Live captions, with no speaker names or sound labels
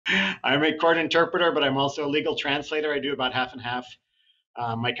I'm a court interpreter, but I'm also a legal translator. I do about half and half.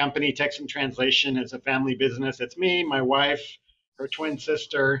 My company, Text and Translation, is a family business. It's me, my wife, her twin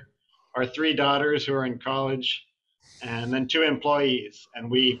sister, our 3 daughters who are in college, and then 2 employees.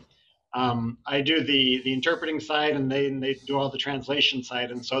 And I do the interpreting side, and they do all the translation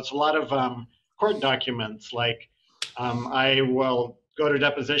side. And so it's a lot of court documents. Like I will go to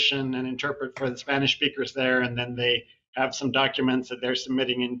deposition and interpret for the Spanish speakers there, and then they have some documents that they're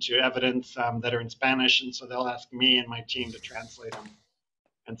submitting into evidence that are in Spanish, and so they'll ask me and my team to translate them.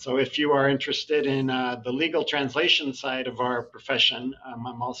 And so if you are interested in the legal translation side of our profession,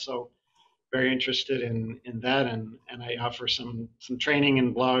 I'm also very interested in that, and I offer some training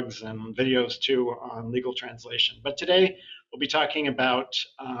and blogs and videos too on legal translation. But today we'll be talking about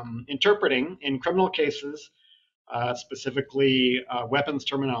interpreting in criminal cases, specifically weapons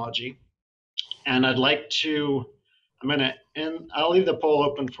terminology. And I'll leave the poll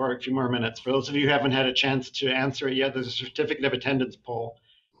open for a few more minutes. For those of you who haven't had a chance to answer it yet, there's a certificate of attendance poll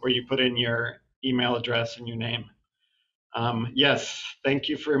where you put in your email address and your name. Yes, thank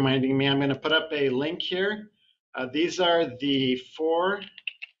you for reminding me. I'm going to put up a link here. These are the 4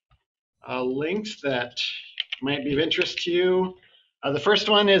 links that might be of interest to you. The first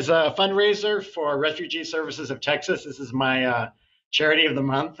one is a fundraiser for Refugee Services of Texas. This is my charity of the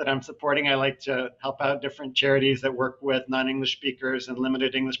month that I'm supporting. I like to help out different charities that work with non-English speakers and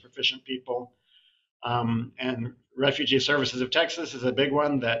limited English proficient people. And Refugee Services of Texas is a big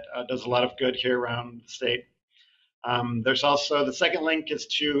one that does a lot of good here around the state. There's also, the second link is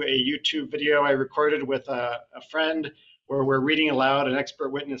to a YouTube video I recorded with a friend where we're reading aloud an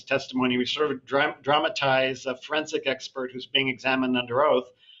expert witness testimony. We sort of dramatize a forensic expert who's being examined under oath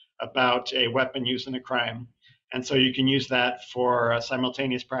about a weapon used in a crime. And so you can use that for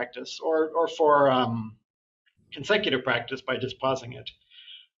simultaneous practice or for consecutive practice by just pausing it.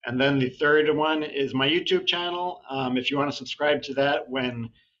 And then the third one is my YouTube channel. If you want to subscribe to that,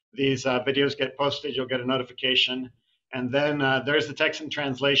 when these videos get posted, you'll get a notification. And then there's the text and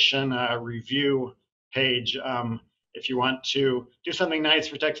translation review page. If you want to do something nice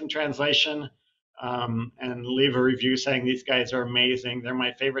for text and translation and leave a review saying these guys are amazing, they're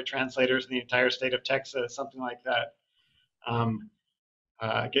my favorite translators in the entire state of Texas, something like that.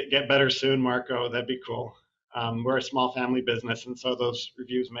 Get better soon, Marco. That'd be cool. We're a small family business, and so those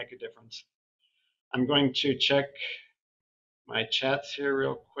reviews make a difference. I'm going to check my chats here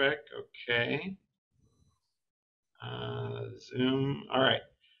real quick. Okay. Zoom. All right.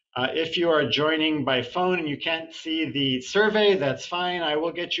 If you are joining by phone and you can't see the survey, that's fine. I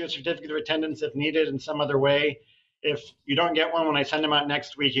will get you a certificate of attendance if needed in some other way. If you don't get one when I send them out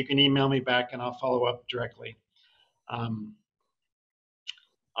next week, you can email me back and I'll follow up directly.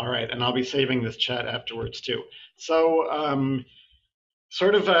 All right, and I'll be saving this chat afterwards too. So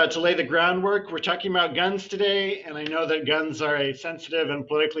sort of to lay the groundwork, we're talking about guns today, and I know that guns are a sensitive and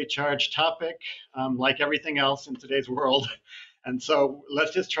politically charged topic, like everything else in today's world. And so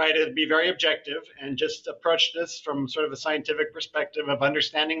let's just try to be very objective and just approach this from sort of a scientific perspective of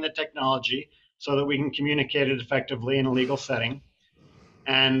understanding the technology so that we can communicate it effectively in a legal setting.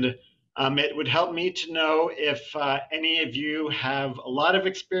 And it would help me to know if any of you have a lot of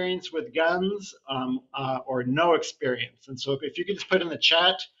experience with guns or no experience. And so if you could just put in the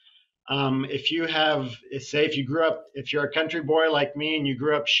chat, if you have, say if you grew up, if you're a country boy like me and you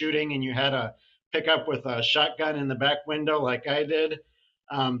grew up shooting and you had a pickup with a shotgun in the back window like I did,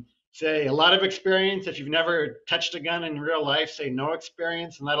 say a lot of experience. If you've never touched a gun in real life, say no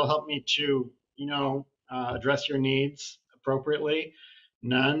experience, and that'll help me to, you know, address your needs appropriately.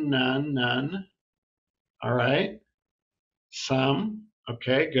 None, none, none. All right. Some.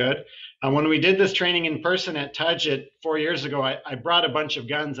 Okay, good. When we did this training in person at Tajit 4 years ago, I brought a bunch of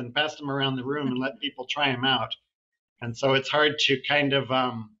guns and passed them around the room and let people try them out. And so it's hard to kind of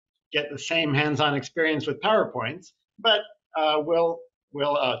get the same hands-on experience with PowerPoints, but we'll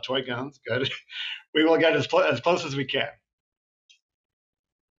toy guns, good. We will get as close as we can.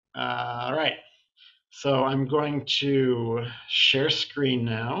 All right. So I'm going to share screen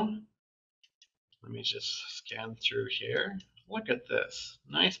now. Let me just scan through here. Look at this,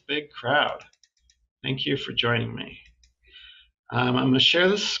 nice big crowd. Thank you for joining me. I'm going to share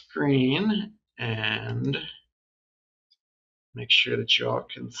the screen and make sure that you all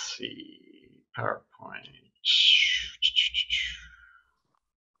can see PowerPoint.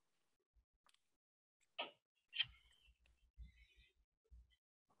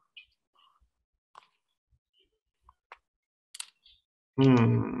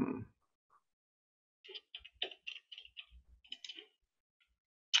 Un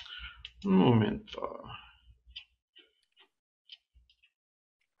momento.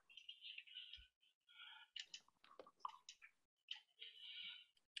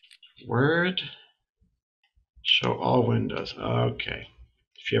 Word, show all windows. Okay.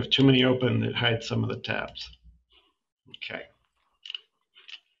 If you have too many open, it hides some of the tabs. Okay.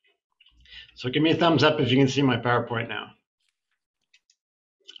 So give me a thumbs up if you can see my PowerPoint now.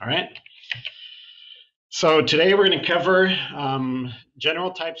 All right. So today we're going to cover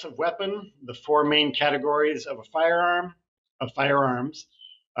general types of weapon, the four main categories of a firearm, of firearms,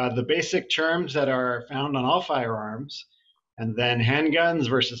 the basic terms that are found on all firearms, and then handguns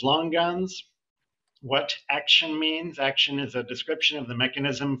versus long guns, what action means. Action is a description of the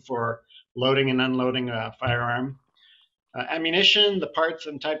mechanism for loading and unloading a firearm. Ammunition, the parts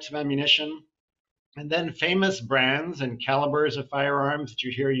and types of ammunition, and then famous brands and calibers of firearms that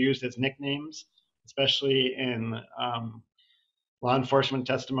you hear used as nicknames, especially in law enforcement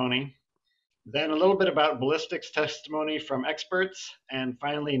testimony. Then a little bit about ballistics testimony from experts, and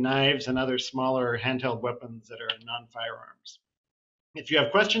finally knives and other smaller handheld weapons that are non-firearms. If you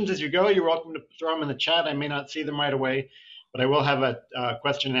have questions as you go, you're welcome to throw them in the chat. I may not see them right away, but I will have a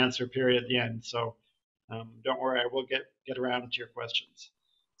question and answer period at the end. So don't worry, I will get around to your questions.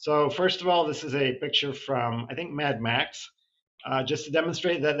 So first of all, this is a picture from, I think, Mad Max, just to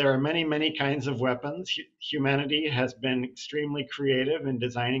demonstrate that there are many, many kinds of weapons. Humanity has been extremely creative in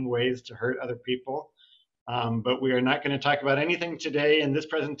designing ways to hurt other people. But we are not going to talk about anything today in this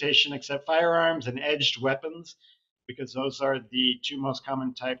presentation except firearms and edged weapons, because those are the two most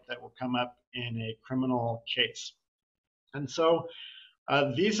common type that will come up in a criminal case. And so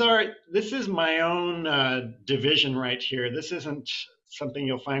this is my own division right here. This isn't something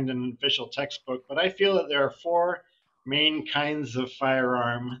you'll find in an official textbook, but I feel that there are four main kinds of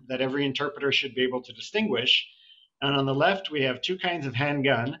firearm that every interpreter should be able to distinguish. And on the left, we have two kinds of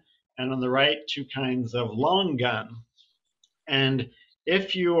handgun, and on the right, two kinds of long gun. And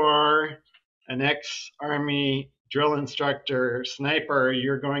if you are an ex-Army drill instructor, sniper,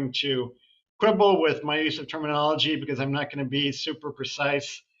 you're going to quibble with my use of terminology because I'm not going to be super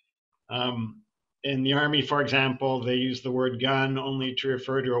precise. In the Army, for example, they use the word gun only to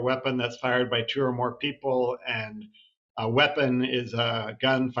refer to a weapon that's fired by two or more people, and a weapon is a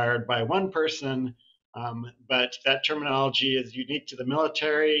gun fired by one person. But that terminology is unique to the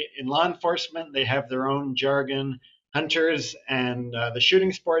military. In law enforcement, they have their own jargon. Hunters and the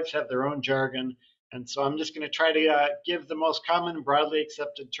shooting sports have their own jargon. And so I'm just going to try to give the most common, broadly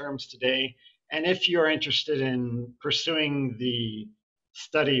accepted terms today. And if you're interested in pursuing the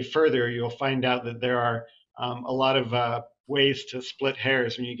study further, you'll find out that there are a lot of ways to split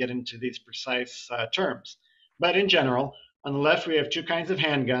hairs when you get into these precise terms. But in general, on the left, we have two kinds of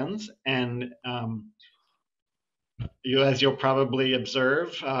handguns. And as you'll probably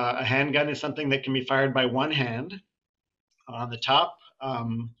observe, a handgun is something that can be fired by one hand. On the top,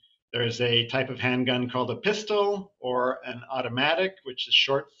 there's a type of handgun called a pistol or an automatic, which is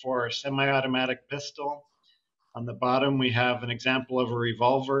short for semi-automatic pistol. On the bottom, we have an example of a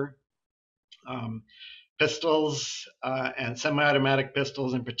revolver. Pistols and semi-automatic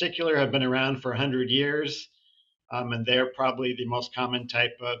pistols in particular have been around for 100 years, and they're probably the most common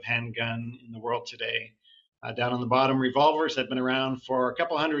type of handgun in the world today. Down on the bottom, revolvers have been around for a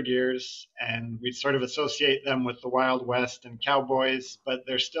couple hundred years, and we sort of associate them with the Wild West and cowboys, but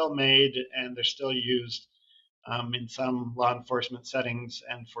they're still made and they're still used in some law enforcement settings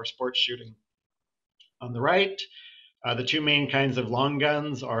and for sports shooting. On the right, the two main kinds of long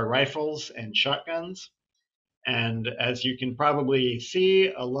guns are rifles and shotguns. And as you can probably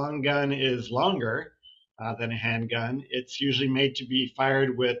see, a long gun is longer than a handgun. It's usually made to be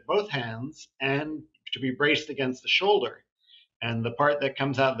fired with both hands and to be braced against the shoulder. And the part that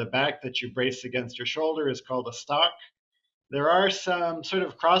comes out the back that you brace against your shoulder is called a stock. There are some sort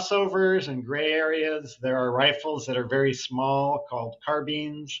of crossovers and gray areas. There are rifles that are very small called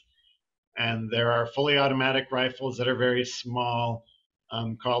carbines, and there are fully automatic rifles that are very small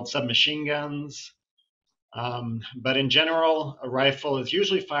called submachine guns. But in general, a rifle is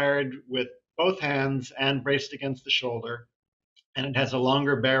usually fired with both hands and braced against the shoulder, and it has a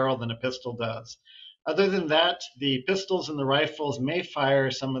longer barrel than a pistol does. Other than that, the pistols and the rifles may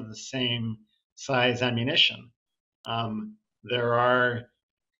fire some of the same size ammunition. There are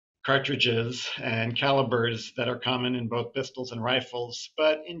cartridges and calibers that are common in both pistols and rifles,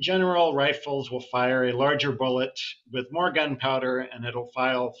 but in general, rifles will fire a larger bullet with more gunpowder, and it'll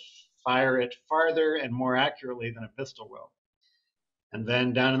fire it farther and more accurately than a pistol will. And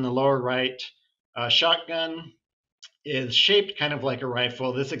then down in the lower right, a shotgun is shaped kind of like a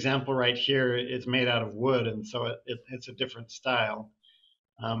rifle. This example right here is made out of wood, and so it's a different style.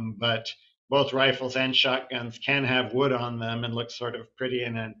 But both rifles and shotguns can have wood on them and look sort of pretty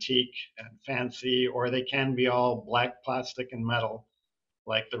and antique and fancy, or they can be all black plastic and metal.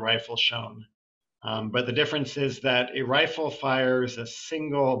 like the rifle shown. But the difference is that a rifle fires a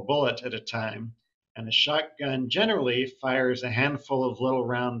single bullet at a time, and a shotgun generally fires a handful of little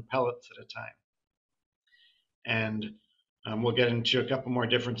round pellets at a time. And we'll get into a couple more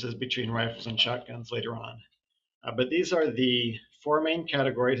differences between rifles and shotguns later on. But these are the four main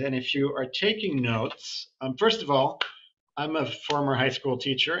categories. And if you are taking notes, first of all, I'm a former high school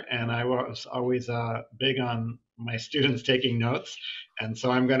teacher, and I was always big on my students taking notes. And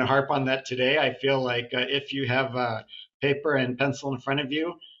so I'm going to harp on that today. I feel like if you have paper and pencil in front of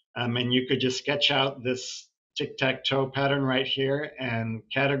you, and you could just sketch out this tic-tac-toe pattern right here and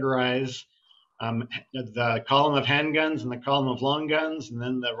categorize the column of handguns and the column of long guns, and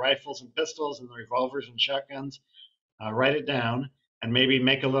then the rifles and pistols and the revolvers and shotguns. Write it down and maybe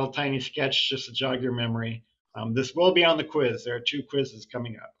make a little tiny sketch just to jog your memory. This will be on the quiz. There are 2 quizzes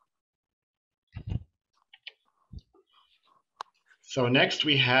coming up. So next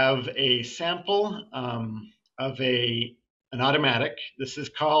we have a sample of an automatic. This is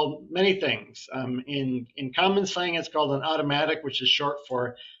called many things. In common slang, it's called an automatic, which is short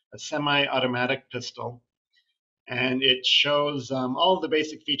for a semi-automatic pistol. And it shows all of the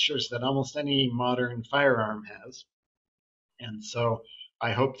basic features that almost any modern firearm has. And so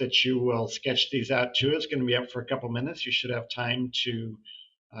I hope that you will sketch these out too. It's going to be up for a couple minutes. You should have time to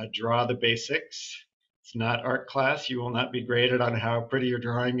draw the basics. It's not art class. You will not be graded on how pretty your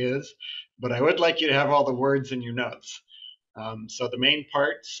drawing is, but I would like you to have all the words in your notes. So the main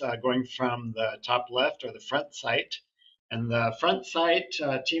parts going from the top left are the front sight. And the front sight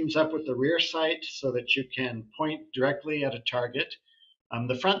teams up with the rear sight so that you can point directly at a target.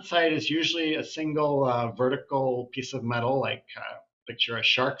 The front sight is usually a single vertical piece of metal, like picture a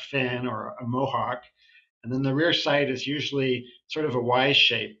shark fin or a mohawk. And then the rear sight is usually sort of a Y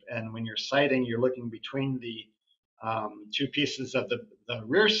shape. And when you're sighting, you're looking between the 2 pieces of the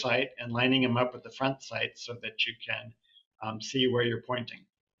rear sight and lining them up with the front sight so that you can see where you're pointing.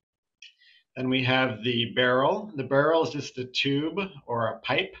 Then we have the barrel. The barrel is just a tube or a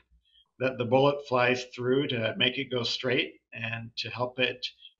pipe that the bullet flies through to make it go straight and to help it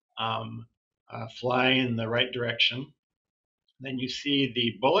fly in the right direction. Then you see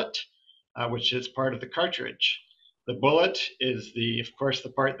the bullet, which is part of the cartridge. The bullet is, of course, the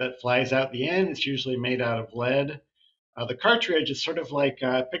part that flies out the end. It's usually made out of lead. The cartridge is sort of like,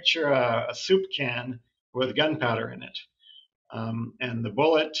 picture a soup can with gunpowder in it. And the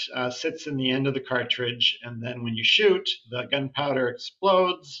bullet sits in the end of the cartridge, and then when you shoot, the gunpowder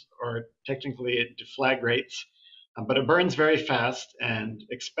explodes, or technically it deflagrates, but it burns very fast and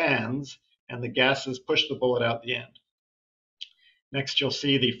expands, and the gases push the bullet out the end. Next, you'll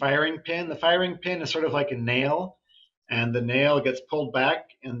see the firing pin. The firing pin is sort of like a nail, and the nail gets pulled back,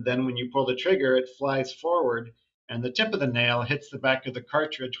 and then when you pull the trigger, it flies forward, and the tip of the nail hits the back of the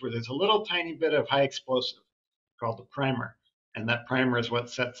cartridge where there's a little tiny bit of high explosive called the primer. And that primer is what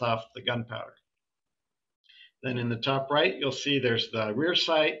sets off the gunpowder. Then in the top right, you'll see there's the rear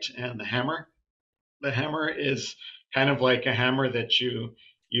sight and the hammer. The hammer is kind of like a hammer that you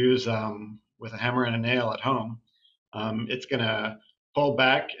use with a hammer and a nail at home. It's going to pull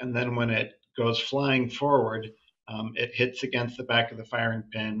back, and then when it goes flying forward, it hits against the back of the firing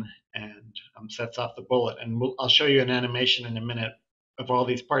pin and sets off the bullet. And I'll show you an animation in a minute of all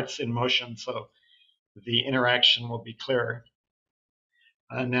these parts in motion, so the interaction will be clearer.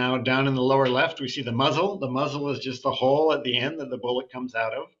 Now down in the lower left, we see the muzzle. The muzzle is just a hole at the end that the bullet comes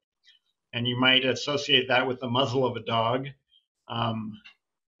out of. And you might associate that with the muzzle of a dog.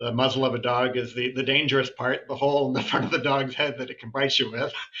 The muzzle of a dog is the dangerous part, the hole in the front of the dog's head that it can bite you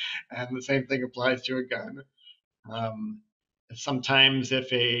with. And the same thing applies to a gun. Sometimes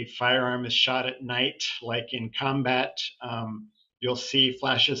if a firearm is shot at night, like in combat, you'll see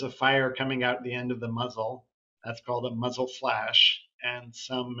flashes of fire coming out the end of the muzzle. That's called a muzzle flash. And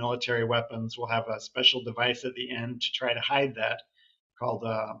some military weapons will have a special device at the end to try to hide that, called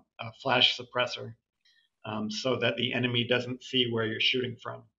a flash suppressor, so that the enemy doesn't see where you're shooting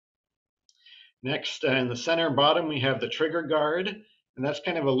from. Next, in the center bottom, we have the trigger guard, and that's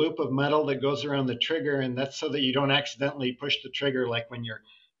kind of a loop of metal that goes around the trigger, and that's so that you don't accidentally push the trigger, like when you're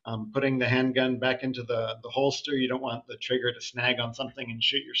putting the handgun back into the holster. You don't want the trigger to snag on something and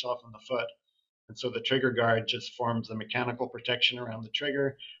shoot yourself in the foot. And so the trigger guard just forms a mechanical protection around the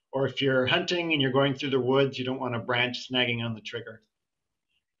trigger. Or if you're hunting and you're going through the woods, you don't want a branch snagging on the trigger.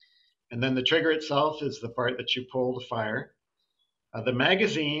 And then the trigger itself is the part that you pull to fire. The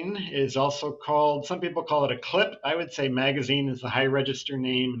magazine is also called, some people call it a clip. I would say magazine is the high register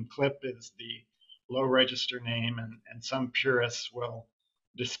name and clip is the low register name. And some purists will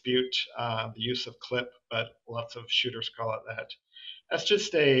dispute the use of clip, but lots of shooters call it that. That's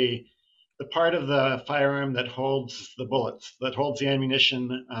just the part of the firearm that holds the bullets, that holds the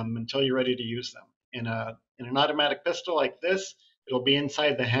ammunition until you're ready to use them. In an automatic pistol like this, it'll be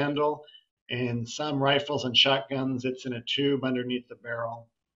inside the handle. In some rifles and shotguns, it's in a tube underneath the barrel.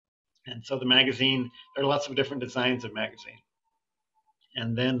 And so the magazine, there are lots of different designs of magazine.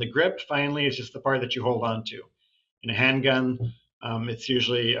 And then the grip, finally, is just the part that you hold on to. In a handgun, it's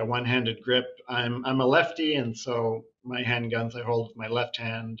usually a one-handed grip. I'm a lefty, and so my handguns I hold with my left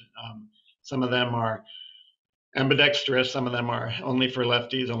hand. Some of them are ambidextrous, some of them are only for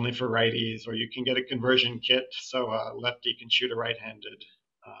lefties, only for righties, or you can get a conversion kit so a lefty can shoot a right-handed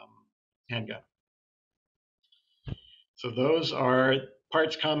handgun. So those are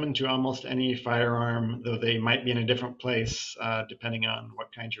parts common to almost any firearm, though they might be in a different place depending on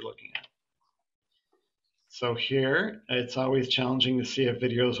what kind you're looking at. So here, it's always challenging to see if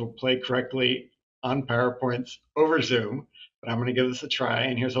videos will play correctly on PowerPoints over Zoom, but I'm going to give this a try.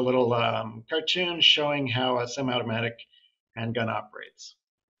 And here's a little cartoon showing how a semi-automatic handgun operates.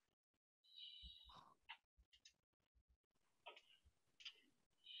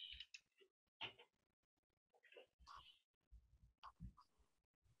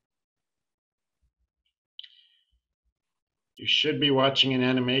 You should be watching an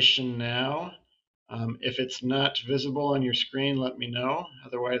animation now. If it's not visible on your screen, let me know.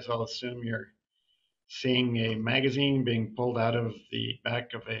 Otherwise, I'll assume you're seeing a magazine being pulled out of the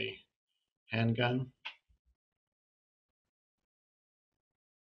back of a handgun.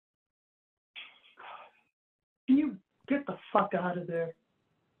 Can you get the fuck out of there?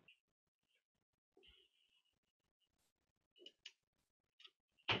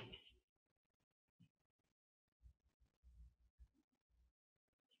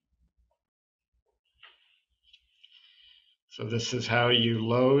 So this is how you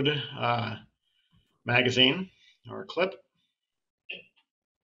load a magazine or a clip.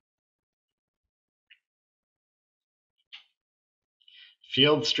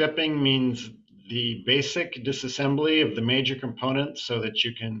 Field stripping means the basic disassembly of the major components so that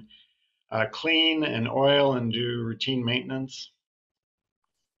you can clean and oil and do routine maintenance.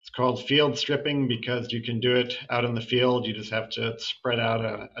 It's called field stripping because you can do it out in the field. You just have to spread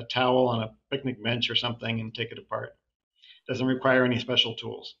out a towel on a picnic bench or something and take it apart. It doesn't require any special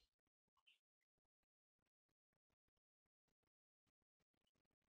tools.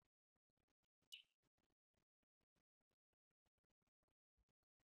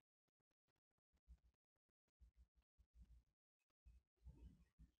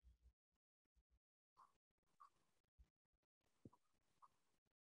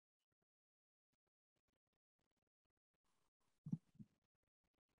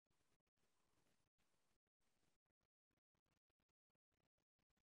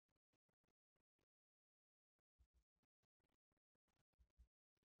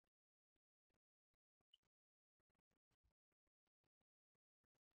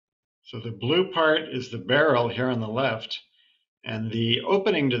 So the blue part is the barrel here on the left, and the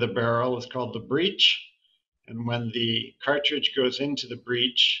opening to the barrel is called the breech. And when the cartridge goes into the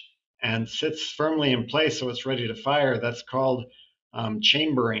breech and sits firmly in place so it's ready to fire, that's called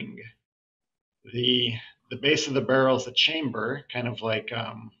chambering. The base of the barrel is a chamber, kind of like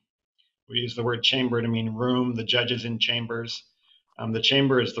we use the word chamber to mean room. The judge is in chambers. The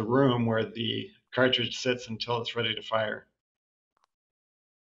chamber is the room where the cartridge sits until it's ready to fire.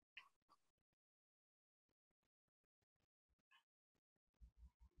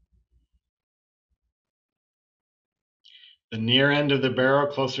 The near end of the barrel,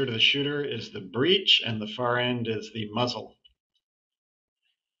 closer to the shooter, is the breech, and the far end is the muzzle.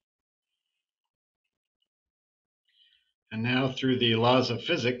 And now, through the laws of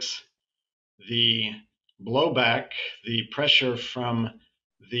physics, the blowback, the pressure from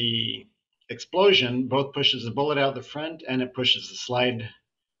the explosion, both pushes the bullet out the front and it pushes the slide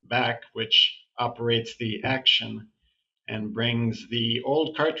back, which operates the action and brings the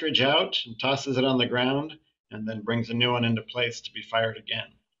old cartridge out and tosses it on the ground and then brings a new one into place to be fired again.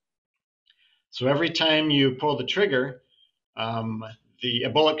 So every time you pull the trigger, a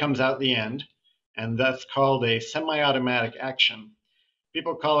bullet comes out the end, and that's called a semi-automatic action.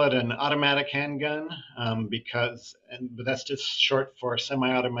 People call it an automatic handgun but that's just short for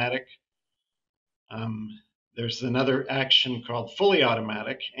semi-automatic. There's another action called fully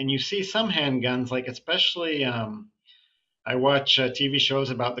automatic, and you see some handguns, like especially I watch TV shows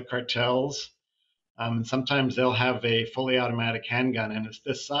about the cartels. And sometimes they'll have a fully automatic handgun, and it's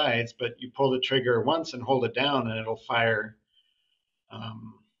this size, but you pull the trigger once and hold it down, and it'll fire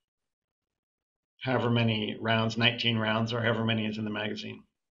however many rounds, 19 rounds, or however many is in the magazine.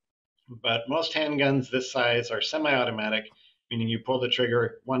 But most handguns this size are semi-automatic, meaning you pull the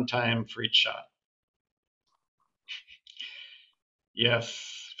trigger one time for each shot.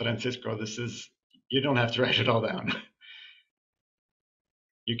 Yes, Francisco, you don't have to write it all down.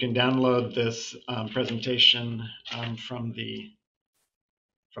 You can download this presentation from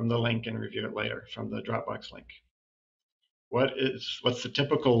the link and review it later from the Dropbox link. What's the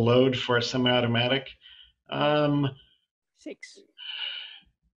typical load for a semi-automatic? 6.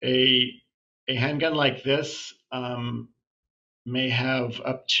 A handgun like this may have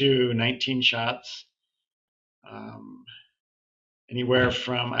up to 19 shots. Anywhere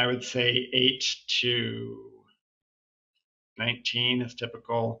from, I would say, 8 to 19 is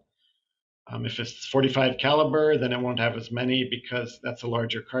typical. If it's 45 caliber, then it won't have as many because that's a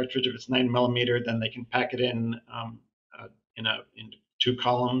larger cartridge. If it's 9mm, then they can pack it in 2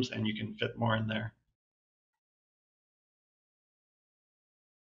 columns, and you can fit more in there.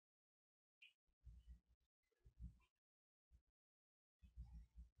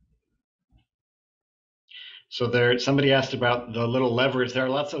 So somebody asked about the little levers. There are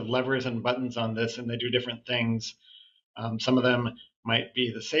lots of levers and buttons on this, and they do different things. Some of them might be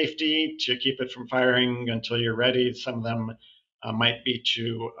the safety to keep it from firing until you're ready. Some of them might be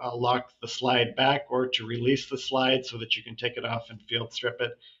to lock the slide back or to release the slide so that you can take it off and field strip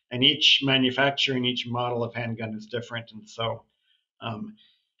it. And each manufacturer and each model of handgun is different. And so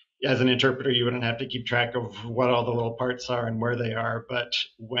as an interpreter, you wouldn't have to keep track of what all the little parts are and where they are. But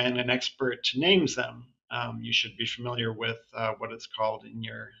when an expert names them, you should be familiar with what it's called in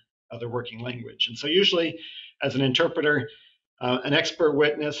your other working language. And so usually, as an interpreter, an expert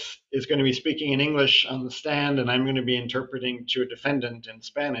witness is going to be speaking in English on the stand, and I'm going to be interpreting to a defendant in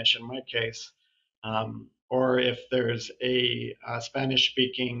Spanish in my case. Or if there's a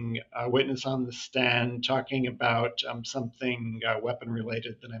Spanish-speaking witness on the stand talking about something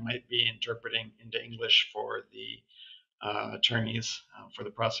weapon-related, then I might be interpreting into English for the attorneys, for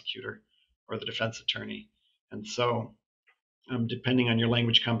the prosecutor or the defense attorney. And so depending on your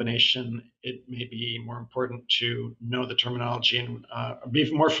language combination, it may be more important to know the terminology and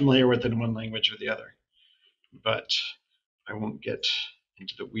be more familiar with it in one language or the other. But I won't get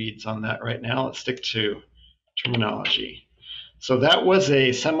into the weeds on that right now. Let's stick to terminology. So that was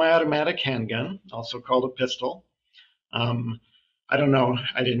a semi-automatic handgun, also called a pistol. I don't know,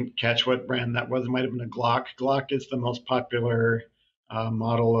 I didn't catch what brand that was. It might have been a Glock. Glock is the most popular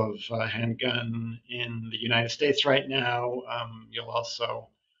model of handgun in the United States right now. You'll also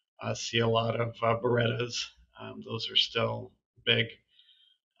see a lot of Berettas. Those are still big.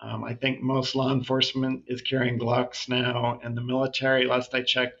 I think most law enforcement is carrying Glocks now, and the military, last I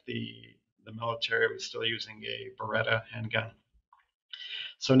checked, the military was still using a Beretta handgun.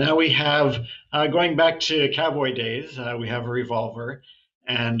 So now we have, going back to cowboy days, we have a revolver,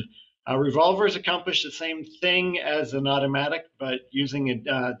 and revolvers accomplish the same thing as an automatic, but using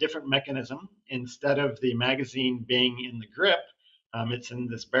a different mechanism. Instead of the magazine being in the grip, it's in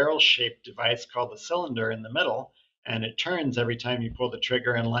this barrel-shaped device called the cylinder in the middle, and it turns every time you pull the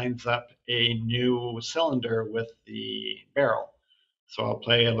trigger and lines up a new cylinder with the barrel. So I'll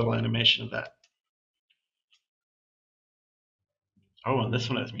play a little animation of that. Oh, and this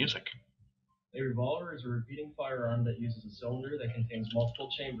one has music. A revolver is a repeating firearm that uses a cylinder that contains multiple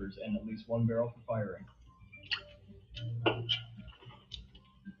chambers and at least one barrel for firing.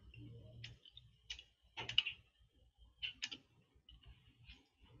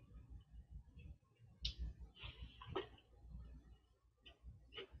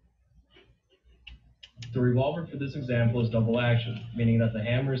 The revolver for this example is double action, meaning that the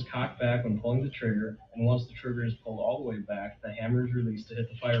hammer is cocked back when pulling the trigger, and once the trigger is pulled all the way back, the hammer is released to hit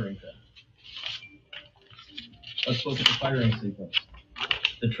the firing pin. Let's look at the firing sequence.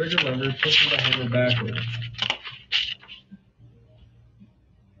 The trigger lever pushes the hammer backward.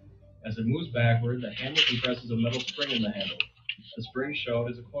 As it moves backward, the hammer compresses a metal spring in the handle. The spring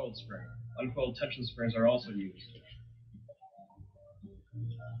shown is a coiled spring. Uncoiled tension springs are also used.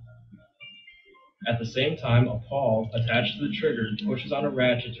 At the same time, a pawl attached to the trigger pushes on a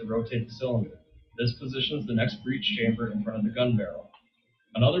ratchet to rotate the cylinder. This positions the next breech chamber in front of the gun barrel.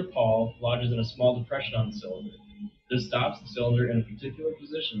 Another pawl lodges in a small depression on the cylinder. This stops the cylinder in a particular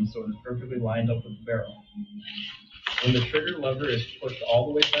position so it is perfectly lined up with the barrel. When the trigger lever is pushed all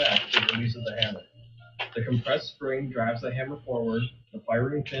the way back, it releases the hammer. The compressed spring drives the hammer forward. The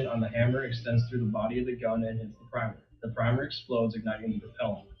firing pin on the hammer extends through the body of the gun and hits the primer. The primer explodes, igniting the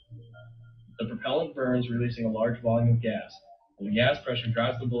propellant. The propellant burns, releasing a large volume of gas, and the gas pressure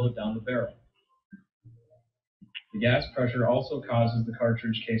drives the bullet down the barrel. The gas pressure also causes the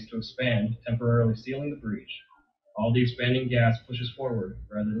cartridge case to expand, temporarily sealing the breech. All the expanding gas pushes forward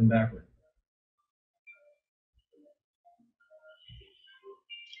rather than backward.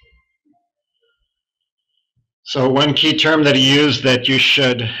 So one key term that he used that you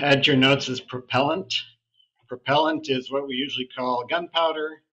should add to your notes is propellant. Propellant is what we usually call gunpowder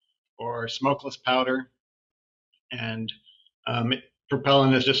or smokeless powder. And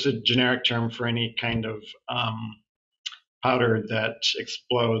propellant is just a generic term for any kind of powder that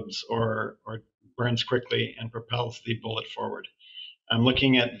explodes or burns quickly and propels the bullet forward. I'm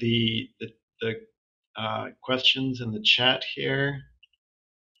looking at the questions in the chat here.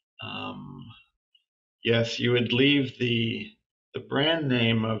 Yes, you would leave the brand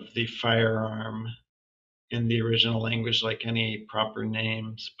name of the firearm in the original language like any proper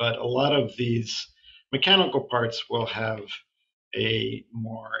names, but a lot of these mechanical parts will have a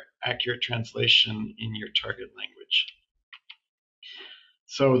more accurate translation in your target language.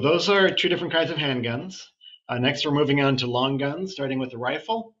 So those are two different kinds of handguns. Next, we're moving on to long guns, starting with a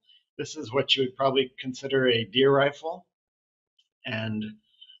rifle. This is what you would probably consider a deer rifle. And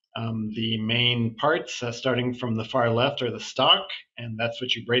the main parts, starting from the far left, are the stock, and that's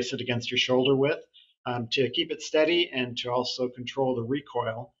what you brace it against your shoulder with to keep it steady and to also control the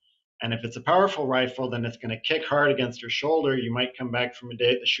recoil. And if it's a powerful rifle, then it's going to kick hard against your shoulder. You might come back from a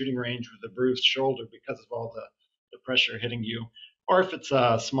day at the shooting range with a bruised shoulder because of all the pressure hitting you. Or if it's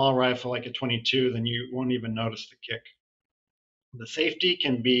a small rifle like a 22, then you won't even notice the kick. The safety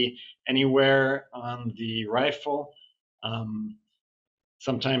can be anywhere on the rifle.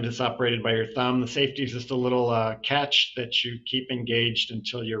 Sometimes it's operated by your thumb. The safety is just a little catch that you keep engaged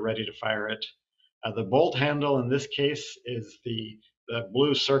until you're ready to fire it. The bolt handle in this case is the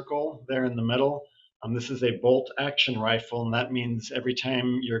blue circle there in the middle. This is a bolt action rifle, and that means every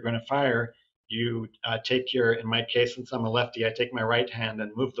time you're going to fire, you take your, in my case, since I'm a lefty, I take my right hand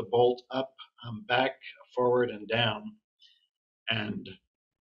and move the bolt up, back, forward, and down. And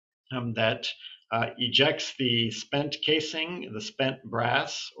that ejects the spent casing, the spent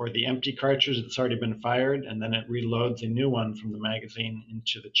brass, or the empty cartridge that's already been fired, and then it reloads a new one from the magazine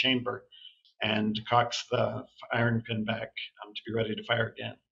into the chamber and cocks the iron pin back to be ready to fire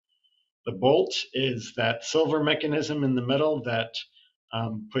again. The bolt is that silver mechanism in the middle that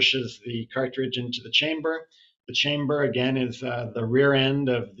pushes the cartridge into the chamber. The chamber, again, is the rear end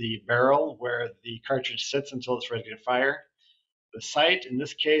of the barrel where the cartridge sits until it's ready to fire. The sight, in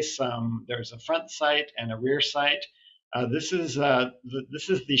this case, there's a front sight and a rear sight. This is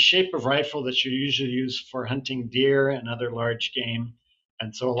the shape of rifle that you usually use for hunting deer and other large game.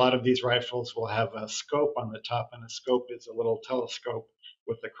 And so a lot of these rifles will have a scope on the top, and a scope is a little telescope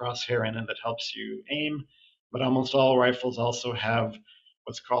with a crosshair in it that helps you aim. But almost all rifles also have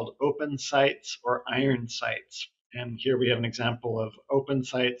what's called open sights or iron sights. And here we have an example of open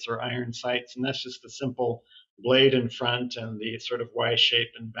sights or iron sights, and that's just a simple blade in front and the sort of Y shape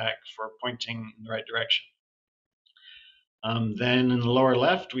in back for pointing in the right direction. Then in the lower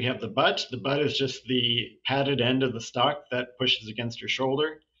left, we have the butt. The butt is just the padded end of the stock that pushes against your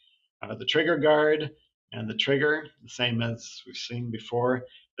shoulder. The trigger guard and the trigger, the same as we've seen before.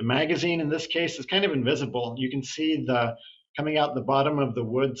 The magazine in this case is kind of invisible. You can see the coming out the bottom of the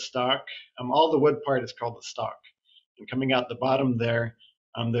wood stock. All the wood part is called the stock. And coming out the bottom there,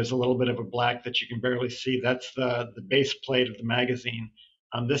 there's a little bit of a black that you can barely see. That's the base plate of the magazine.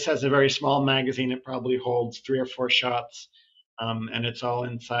 This has a very small magazine. It probably holds 3 or 4 shots, and it's all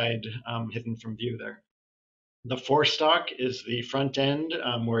inside, hidden from view there. The forestock is the front end,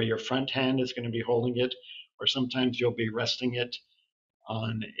 where your front hand is going to be holding it, or sometimes you'll be resting it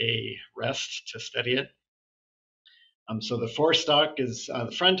on a rest to steady it. So the forestock is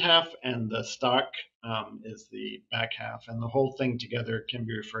the front half, and the stock is the back half, and the whole thing together can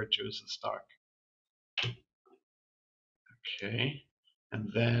be referred to as the stock. Okay, and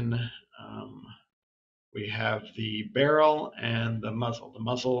then we have the barrel and the muzzle. The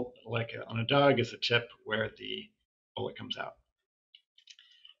muzzle, like on a dog, is a tip where the bullet comes out.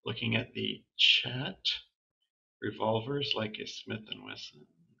 Looking at the chat, revolvers like a Smith & Wesson.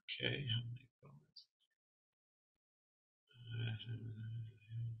 Okay, how many bullets?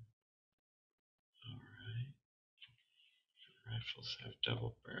 All right. Rifles have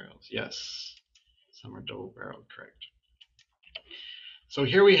double barrels. Yes, some are double barreled, correct. So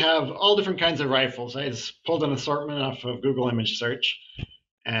here we have all different kinds of rifles. I just pulled an assortment off of Google image search.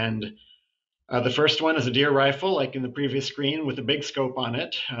 And the first one is a deer rifle, like in the previous screen, with a big scope on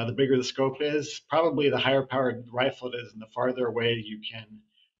it. The bigger the scope is, probably the higher powered rifle it is, and the farther away you can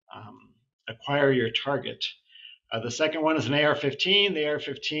acquire your target. The second one is an AR-15. The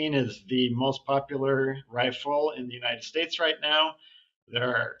AR-15 is the most popular rifle in the United States right now.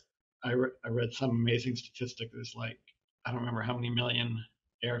 I read some amazing statistic. There's like, I don't remember how many million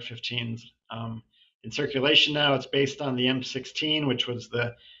AR-15s in circulation now. It's based on the M16, which was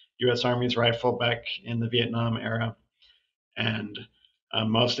the U.S. Army's rifle back in the Vietnam era. And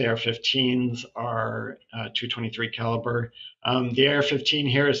most AR-15s are 223 caliber. The AR-15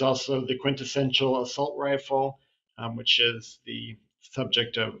 here is also the quintessential assault rifle, which is the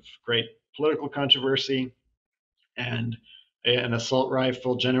subject of great political controversy. And an assault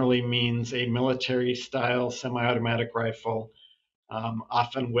rifle generally means a military-style semi-automatic rifle,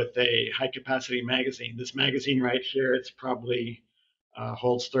 often with a high-capacity magazine. This magazine right here, it's probably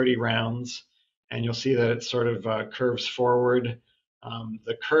holds 30 rounds, and you'll see that it sort of curves forward.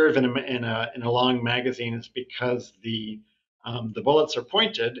 The curve in a long magazine is because the bullets are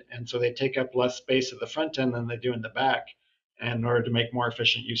pointed, and so they take up less space at the front end than they do in the back. And in order to make more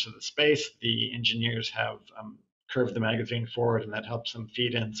efficient use of the space, the engineers have curved the magazine forward, and that helps them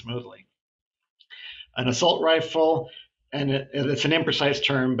feed in smoothly. An assault rifle, and it's an imprecise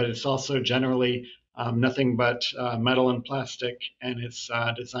term, but it's also generally nothing but metal and plastic, and it's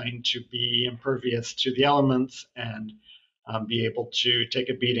designed to be impervious to the elements and be able to take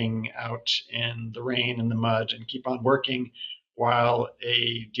a beating out in the rain and the mud and keep on working, while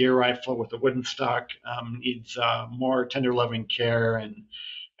a deer rifle with a wooden stock needs more tender loving care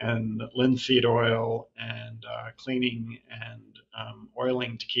and linseed oil and cleaning and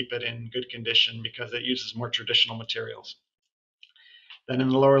oiling to keep it in good condition because it uses more traditional materials. Then in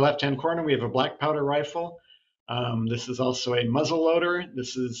the lower left-hand corner, we have a black powder rifle. This is also a muzzle loader.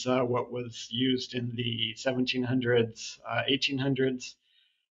 This is what was used in the 1700s, 1800s.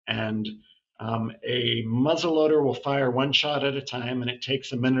 And a muzzle loader will fire one shot at a time, and it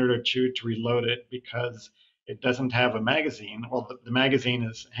takes a minute or two to reload it because it doesn't have a magazine. Well, the magazine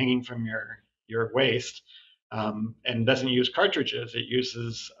is hanging from your waist and doesn't use cartridges. It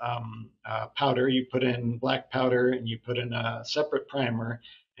uses powder. You put in black powder and you put in a separate primer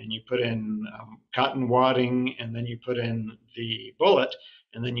and you put in cotton wadding and then you put in the bullet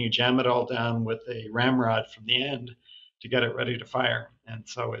and then you jam it all down with a ramrod from the end to get it ready to fire. And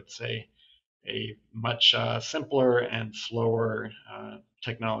so it's a much simpler and slower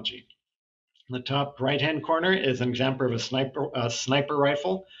technology. In the top right-hand corner is an example of a sniper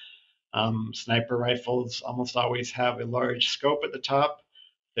rifle. Sniper rifles almost always have a large scope at the top.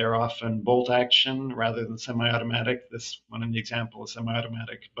 They're often bolt action rather than semi-automatic. This one in the example is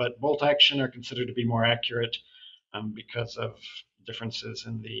semi-automatic, but bolt action are considered to be more accurate because of differences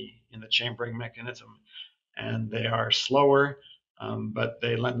in the chambering mechanism. And they are slower, but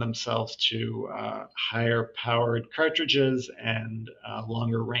they lend themselves to higher powered cartridges and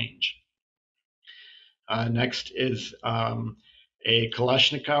longer range. Next is a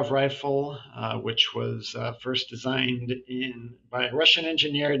Kalashnikov rifle, which was first designed by a Russian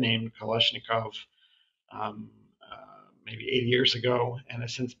engineer named Kalashnikov maybe 80 years ago, and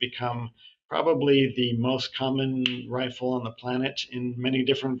has since become probably the most common rifle on the planet in many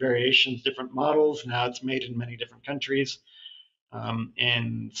different variations, different models. Now it's made in many different countries.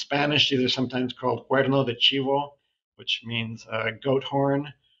 In Spanish, these are sometimes called cuerno de chivo, which means goat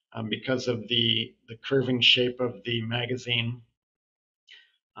horn, because of the curving shape of the magazine.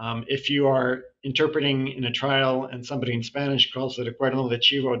 If you are interpreting in a trial and somebody in Spanish calls it a cuerno de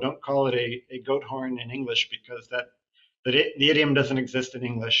chivo, don't call it a goat horn in English because the idiom doesn't exist in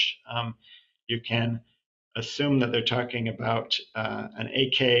English. You can assume that they're talking about an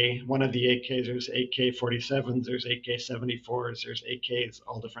AK, one of the AKs. There's AK-47s, there's AK-74s, there's AKs,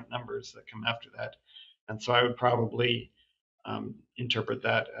 all different numbers that come after that. And so I would probably interpret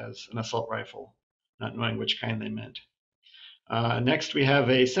that as an assault rifle, not knowing which kind they meant. Next, we have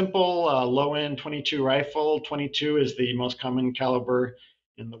a simple low-end .22 rifle. .22 is the most common caliber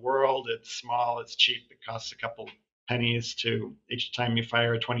in the world. It's small, it's cheap, it costs a couple pennies to each time you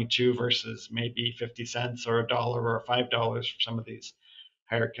fire a .22 versus maybe 50 cents or $1 or $5 for some of these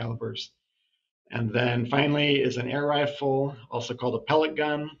higher calibers. And then finally is an air rifle, also called a pellet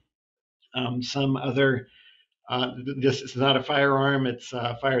gun. Some other, this is not a firearm, it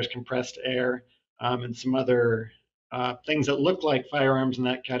fires compressed air, and some other things that look like firearms in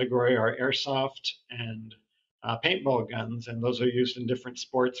that category are airsoft and paintball guns, and those are used in different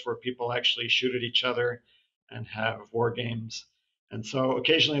sports where people actually shoot at each other and have war games. And so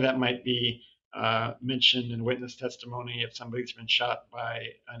occasionally that might be mentioned in witness testimony if somebody's been shot by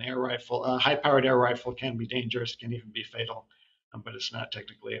an air rifle. A high-powered air rifle can be dangerous, can even be fatal, but it's not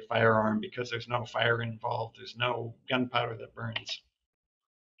technically a firearm because there's no fire involved, there's no gunpowder that burns.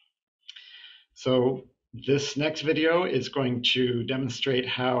 So this next video is going to demonstrate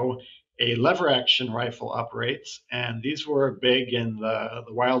how a lever action rifle operates, and these were big in the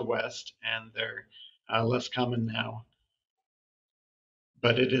Wild West, and they're less common now.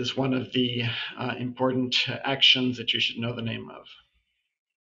 But it is one of the important actions that you should know the name of.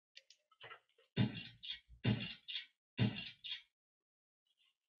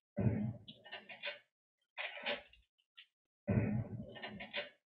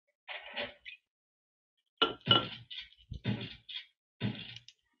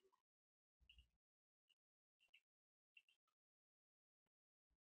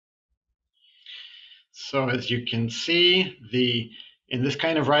 So as you can see, in this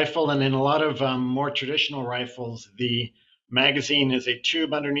kind of rifle and in a lot of more traditional rifles, the magazine is a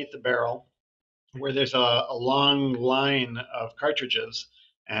tube underneath the barrel where there's a long line of cartridges.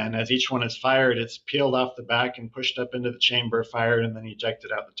 And as each one is fired, it's peeled off the back and pushed up into the chamber, fired, and then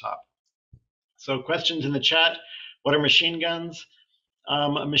ejected out the top. So questions in the chat. What are machine guns?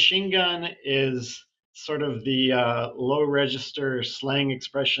 A machine gun is sort of the low register slang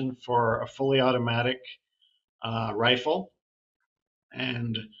expression for a fully automatic rifle.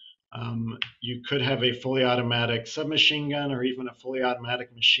 And you could have a fully automatic submachine gun or even a fully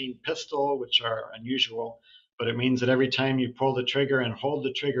automatic machine pistol, which are unusual, but it means that every time you pull the trigger and hold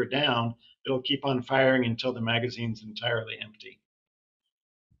the trigger down, it'll keep on firing until the magazine's entirely empty.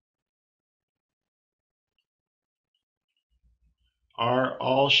 Are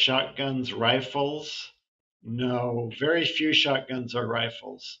all shotguns rifles? No, very few shotguns are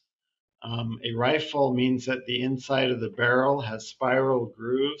rifles. A rifle means that the inside of the barrel has spiral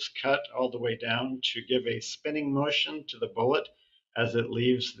grooves cut all the way down to give a spinning motion to the bullet as it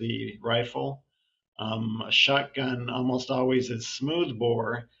leaves the rifle. A shotgun almost always is smooth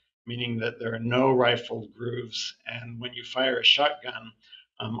bore, meaning that there are no rifled grooves. And when you fire a shotgun,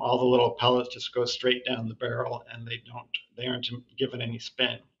 all the little pellets just go straight down the barrel and they aren't given any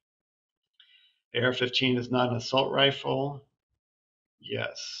spin. AR-15 is not an assault rifle.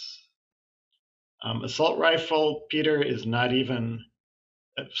 Yes. Assault rifle, Peter, is not even,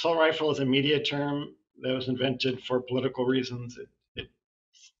 assault rifle is a media term that was invented for political reasons.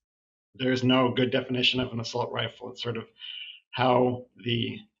 There's no good definition of an assault rifle. It's sort of how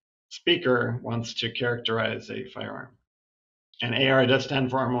the speaker wants to characterize a firearm. And AR does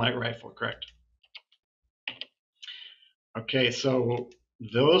stand for Armalite rifle, correct? Okay, so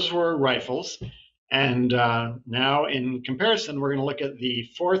those were rifles. And now in comparison, we're going to look at the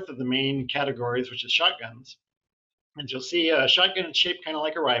fourth of the main categories, which is shotguns. And you'll see a shotgun is shaped kind of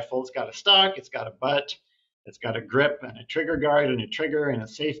like a rifle. It's got a stock, it's got a butt, it's got a grip and a trigger guard and a trigger and a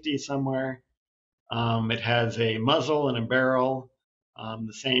safety somewhere. It has a muzzle and a barrel,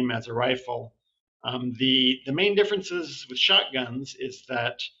 the same as a rifle. The main differences with shotguns is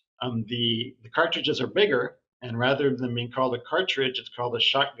that the cartridges are bigger, and rather than being called a cartridge, it's called a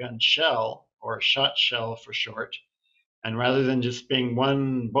shotgun shell, or a shot shell for short. And rather than just being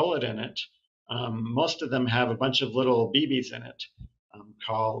one bullet in it, most of them have a bunch of little BBs in it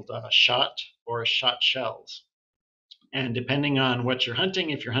called shot or shot shells. And depending on what you're hunting,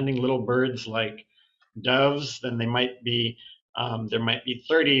 if you're hunting little birds like doves, then they might be there might be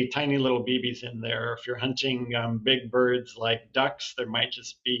 30 tiny little BBs in there. If you're hunting big birds like ducks, there might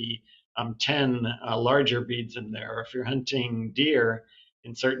just be 10 larger beads in there. If you're hunting deer,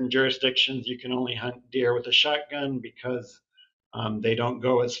 in certain jurisdictions, you can only hunt deer with a shotgun because they don't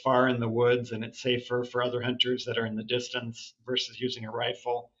go as far in the woods, and it's safer for other hunters that are in the distance versus using a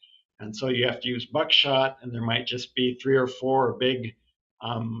rifle. And so you have to use buckshot, and there might just be 3 or 4 big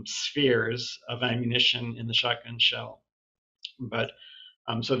spheres of ammunition in the shotgun shell. But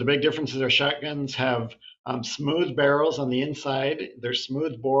so the big differences are shotguns have smooth barrels on the inside. They're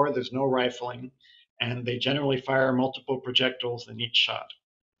smooth bore. There's no rifling. And they generally fire multiple projectiles in each shot.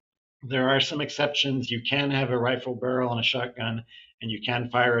 There are some exceptions. You can have a rifle barrel on a shotgun, and you can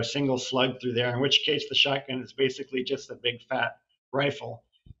fire a single slug through there, in which case the shotgun is basically just a big fat rifle,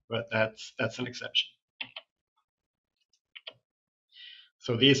 but that's an exception.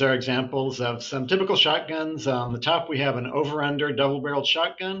 So these are examples of some typical shotguns. On the top, we have an over-under double-barreled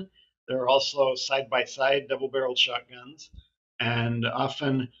shotgun. There are also side-by-side double-barreled shotguns, and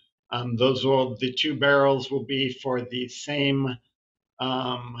often the 2 barrels will be for the same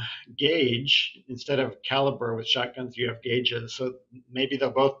gauge. Instead of caliber with shotguns, you have gauges. So maybe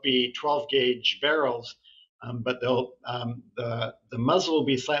they'll both be 12-gauge barrels, but the muzzle will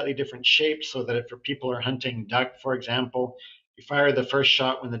be slightly different shape, so that if people are hunting duck, for example, you fire the first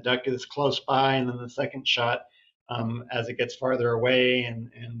shot when the duck is close by, and then the second shot as it gets farther away,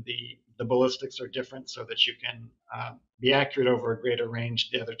 and the ballistics are different so that you can be accurate over a greater range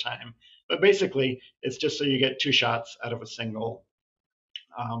the other time. But basically, it's just so you get 2 shots out of a single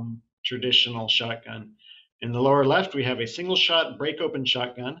traditional shotgun. In the lower left, we have a single shot break open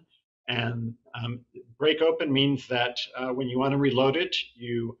shotgun. And break open means that when you want to reload it,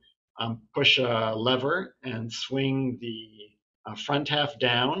 you push a lever and swing the front half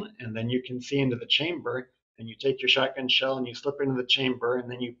down, and then you can see into the chamber, and you take your shotgun shell and you slip into the chamber, and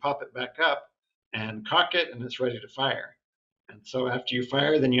then you pop it back up and cock it, and it's ready to fire. And so after you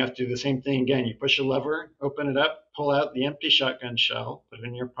fire, then you have to do the same thing again. You push a lever, open it up, pull out the empty shotgun shell, put it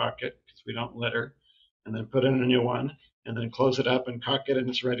in your pocket because we don't litter, and then put in a new one, and then close it up and cock it, and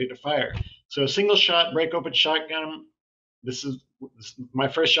it's ready to fire. So single shot break open shotgun. This is my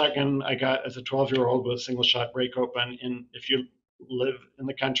first shotgun I got as a 12-year-old was single shot break open. If you live in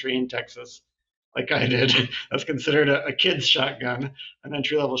the country in Texas, like I did, that's considered a kid's shotgun, an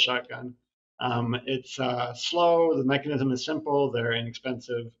entry-level shotgun. It's slow. The mechanism is simple. They're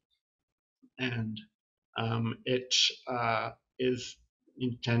inexpensive, and it is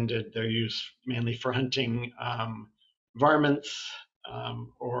intended. They're used mainly for hunting varmints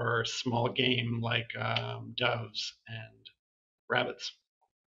or small game like doves and rabbits.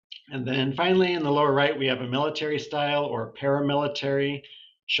 And then finally, in the lower right, we have a military style or paramilitary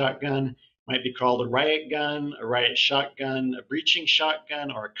shotgun. Might be called a riot gun, a riot shotgun, a breaching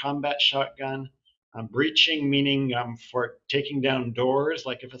shotgun, or a combat shotgun. Breaching meaning for taking down doors,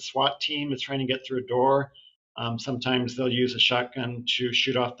 like if a SWAT team is trying to get through a door, sometimes they'll use a shotgun to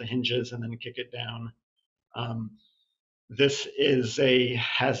shoot off the hinges and then kick it down. This has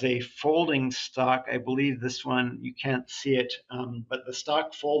a folding stock. I believe this one, you can't see it, but the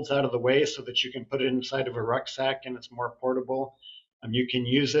stock folds out of the way so that you can put it inside of a rucksack and it's more portable. You can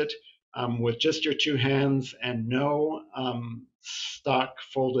use it with just your two hands and no stock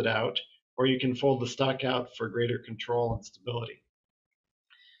folded out, or you can fold the stock out for greater control and stability.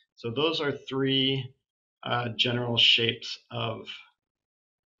 So those are three general shapes of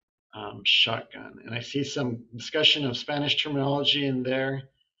shotgun. And I see some discussion of Spanish terminology in there.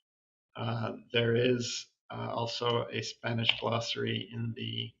 There is also a Spanish glossary in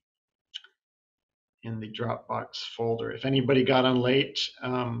the Dropbox folder. If anybody got on late,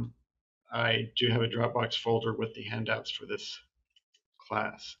 I do have a Dropbox folder with the handouts for this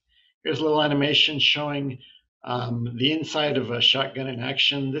class. Here's a little animation showing the inside of a shotgun in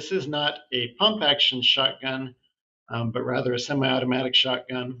action. This is not a pump action shotgun, but rather a semi-automatic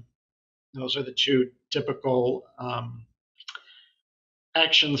shotgun. Those are the two typical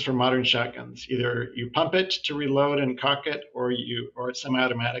actions for modern shotguns. Either you pump it to reload and cock it, or it's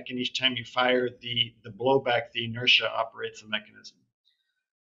semi-automatic, and each time you fire, the blowback, the inertia operates the mechanism.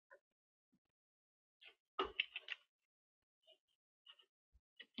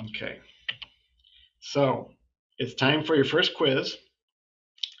 Okay, so it's time for your first quiz,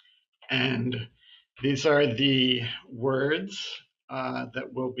 and these are the words that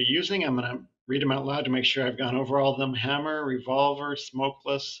we'll be using. I'm going to read them out loud to make sure I've gone over all of them. Hammer, revolver,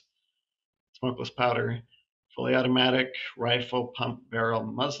 smokeless powder, fully automatic, rifle, pump, barrel,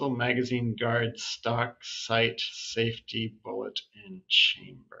 muzzle, magazine, guard, stock, sight, safety, bullet, and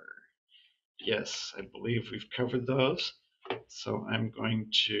chamber. Yes, I believe we've covered those. So I'm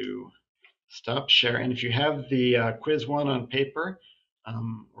going to stop share. And if you have the quiz one on paper,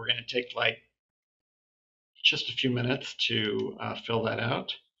 we're going to take like just a few minutes to fill that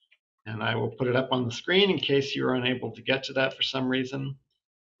out. And I will put it up on the screen in case you're unable to get to that for some reason.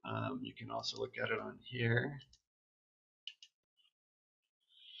 You can also look at it on here.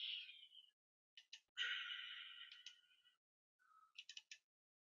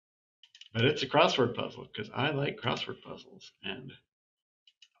 But it's a crossword puzzle because I like crossword puzzles. And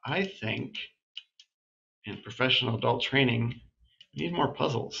I think in professional adult training, we need more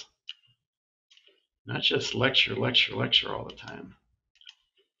puzzles, not just lecture all the time.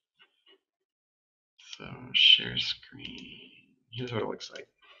 So share screen. Here's what it looks like.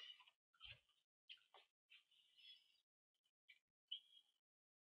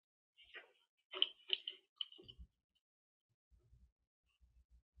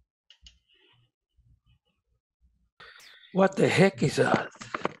 What the heck is that?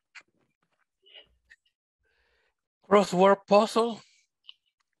 Crossword puzzle?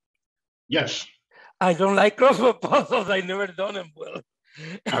 Yes. I don't like crossword puzzles. I never done them well.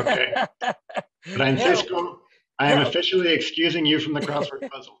 Okay. Francisco, I am officially excusing you from the crossword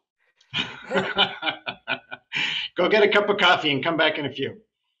puzzle. Go get a cup of coffee and come back in a few.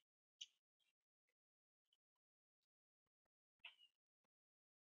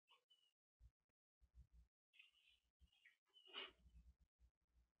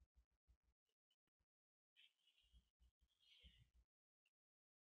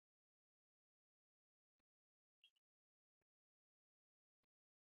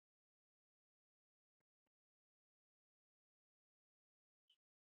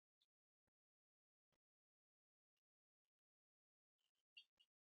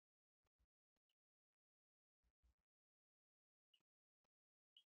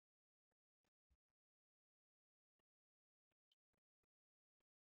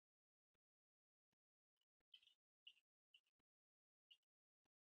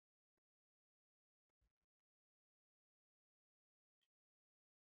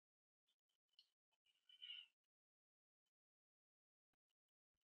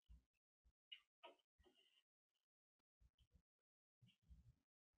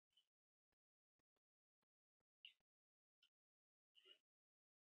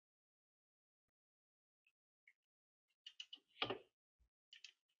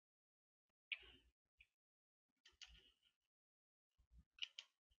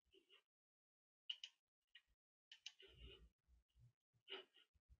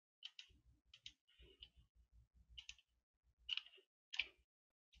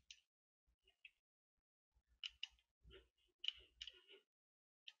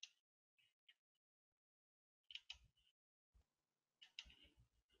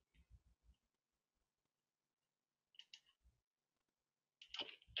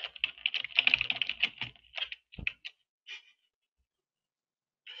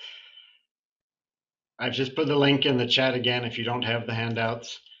 I've just put the link in the chat again if you don't have the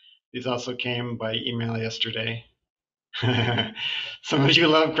handouts. These also came by email yesterday. Some of you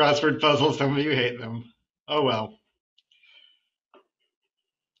love crossword puzzles, some of you hate them. Oh well.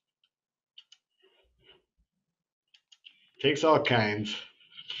 Takes all kinds.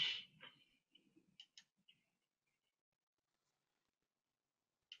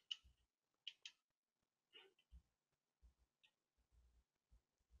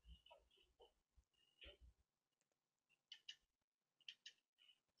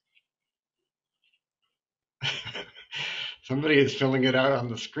 Somebody is filling it out on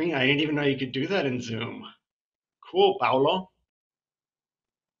the screen. I didn't even know you could do that in Zoom. Cool, Paulo.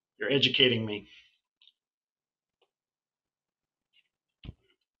 You're educating me.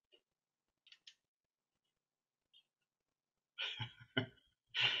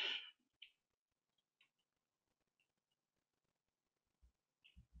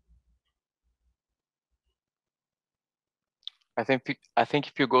 I think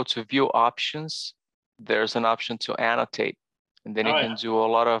if you go to view options, there's an option to annotate, and then you can do a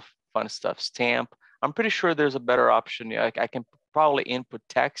lot of fun stuff. Stamp. I'm pretty sure there's a better option. I can probably input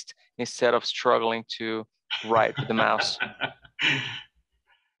text instead of struggling to write with the mouse.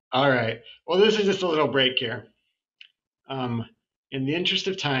 All right. Well, this is just a little break here. In the interest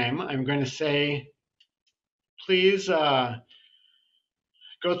of time, I'm going to say, please go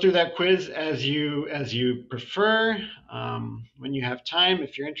through that quiz as you prefer. When you have time,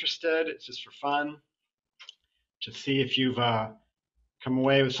 if you're interested, it's just for fun to see if you've come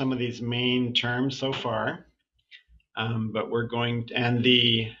away with some of these main terms so far. But we're going to, and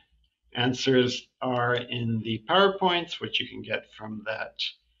the answers are in the PowerPoints, which you can get from that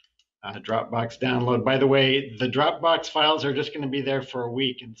Dropbox download. By the way, the Dropbox files are just going to be there for a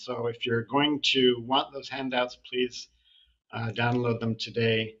week. And so if you're going to want those handouts, please download them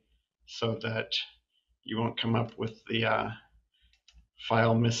today so that you won't come up with the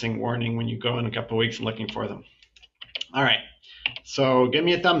file missing warning when you go in a couple of weeks and looking for them. All right. So give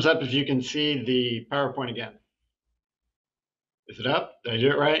me a thumbs up if you can see the PowerPoint again. Is it up? Did I do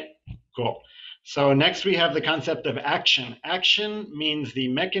it right? Cool. So next we have the concept of action. Action means the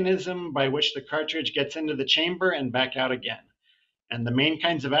mechanism by which the cartridge gets into the chamber and back out again. And the main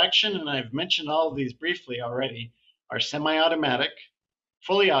kinds of action, and I've mentioned all of these briefly already, are semi-automatic,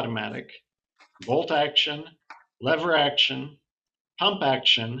 fully automatic, bolt action, lever action, pump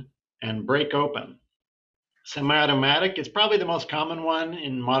action, and break open. Semi-automatic is probably the most common one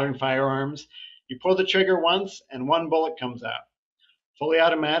in modern firearms. You pull the trigger once and one bullet comes out. Fully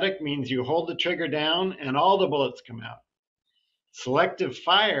automatic means you hold the trigger down and all the bullets come out. Selective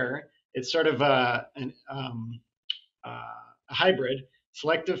fire is sort of a hybrid.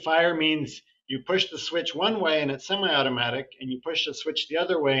 Selective fire means you push the switch one way and it's semi-automatic, and you push the switch the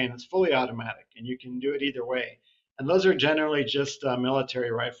other way and it's fully automatic, and you can do it either way. And those are generally just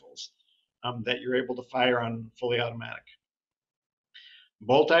military rifles that you're able to fire on fully automatic.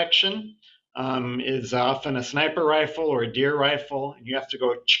 Bolt action is often a sniper rifle or a deer rifle, and you have to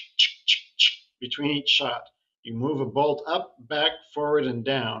go between each shot. You move a bolt up, back, forward, and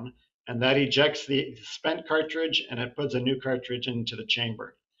down, and that ejects the spent cartridge and it puts a new cartridge into the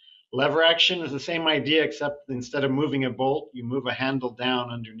chamber. Lever action is the same idea, except instead of moving a bolt, you move a handle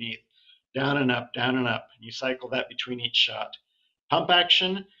down underneath. Down and up, down and up. And you cycle that between each shot. Pump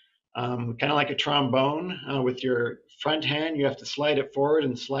action, kind of like a trombone. With your front hand, you have to slide it forward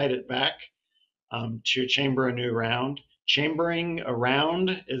and slide it back to chamber a new round. Chambering a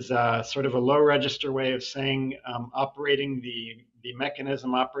round is sort of a low register way of saying operating the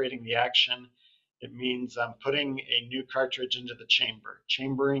mechanism, operating the action. It means putting a new cartridge into the chamber,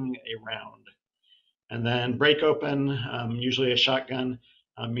 chambering a round. And then break open, usually a shotgun,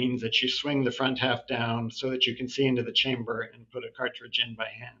 means that you swing the front half down so that you can see into the chamber and put a cartridge in by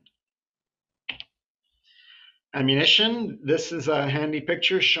hand. Ammunition, this is a handy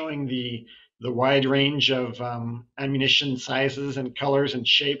picture showing the wide range of ammunition sizes and colors and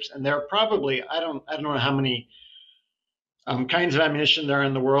shapes. And there are probably, I don't know how many kinds of ammunition there are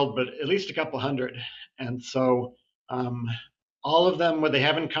in the world, but at least a couple hundred. And so all of them, what they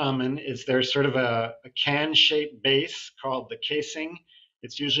have in common is there's sort of a can-shaped base called the casing.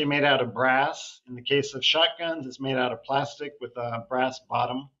 It's usually made out of brass. In the case of shotguns, it's made out of plastic with a brass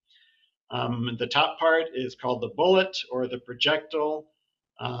bottom. The top part is called the bullet or the projectile.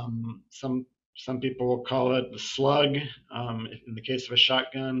 Some people will call it the slug. In the case of a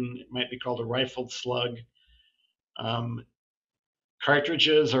shotgun, it might be called a rifled slug.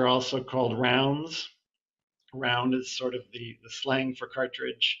 Cartridges are also called rounds. Round is sort of the slang for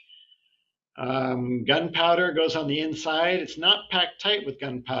cartridge. Gunpowder goes on the inside. It's not packed tight with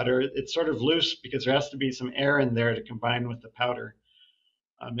gunpowder. It's sort of loose because there has to be some air in there to combine with the powder.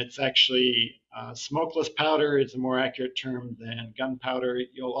 It's actually smokeless powder is a more accurate term than gunpowder.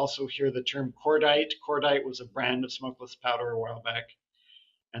 You'll also hear the term cordite. Cordite was a brand of smokeless powder a while back.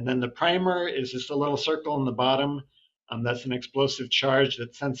 And then the primer is just a little circle in the bottom. That's an explosive charge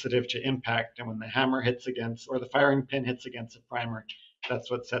that's sensitive to impact. And when the hammer hits against, or the firing pin hits against the primer,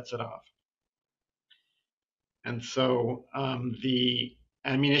 that's what sets it off. And so the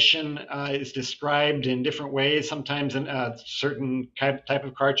ammunition is described in different ways. Sometimes a certain type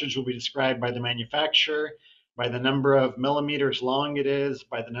of cartridge will be described by the manufacturer, by the number of millimeters long it is,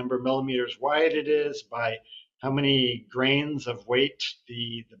 by the number of millimeters wide it is, by how many grains of weight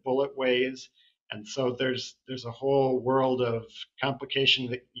the bullet weighs. And so there's a whole world of complication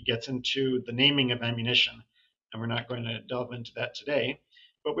that gets into the naming of ammunition. And we're not going to delve into that today.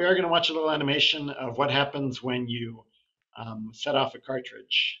 But we are going to watch a little animation of what happens when you set off a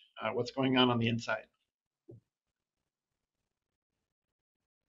cartridge, what's going on the inside.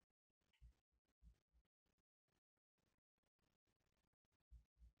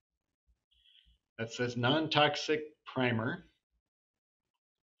 That says non-toxic primer.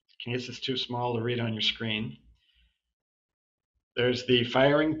 In case it's too small to read on your screen. There's the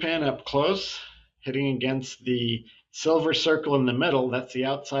firing pin up close, hitting against the silver circle in the middle. That's the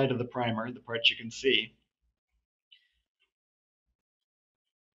outside of the primer, the part you can see.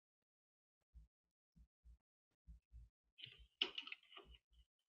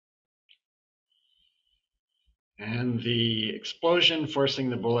 And the explosion forcing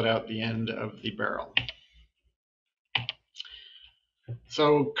the bullet out the end of the barrel.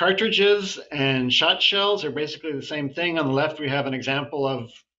 So cartridges and shot shells are basically the same thing. On the left, we have an example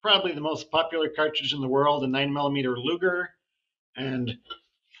of probably the most popular cartridge in the world, a 9mm Luger. And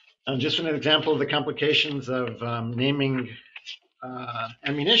just an example of the complications of naming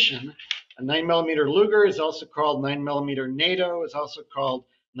ammunition, a 9mm Luger is also called 9mm NATO, is also called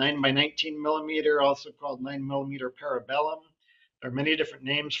 9x19mm, also called 9mm Parabellum. There are many different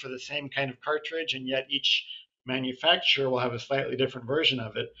names for the same kind of cartridge, and yet each manufacturer will have a slightly different version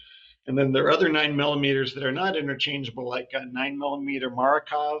of it. And then there are other 9mm that are not interchangeable, like a 9mm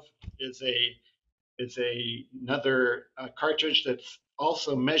Markov is another cartridge that's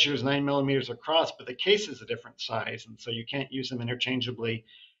also measures 9mm across, but the case is a different size, and so you can't use them interchangeably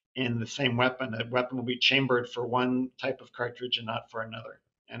in the same weapon. A weapon will be chambered for one type of cartridge and not for another.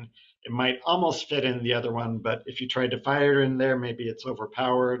 And it might almost fit in the other one, but if you tried to fire it in there, maybe it's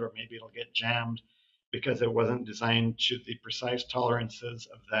overpowered or maybe it'll get jammed because it wasn't designed to the precise tolerances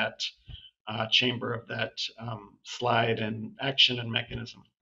of that chamber, of that slide and action and mechanism.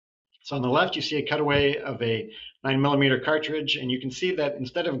 So on the left, you see a cutaway of a 9mm cartridge, and you can see that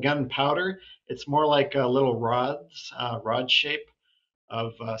instead of gunpowder, it's more like little rods, rod shape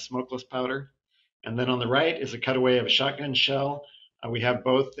of smokeless powder. And then on the right is a cutaway of a shotgun shell. We have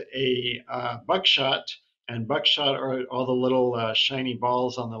both a buckshot, and buckshot are all the little shiny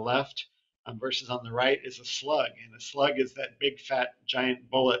balls on the left, versus on the right is a slug. And a slug is that big, fat, giant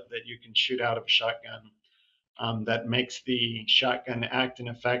bullet that you can shoot out of a shotgun. That makes the shotgun act in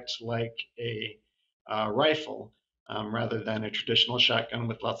effect like a rifle rather than a traditional shotgun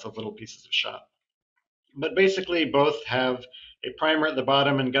with lots of little pieces of shot. But basically both have a primer at the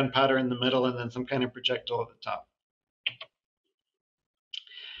bottom and gunpowder in the middle and then some kind of projectile at the top.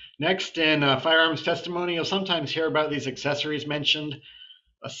 Next, in firearms testimony, you'll sometimes hear about these accessories mentioned: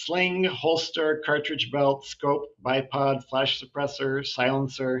 a sling, holster, cartridge belt, scope, bipod, flash suppressor,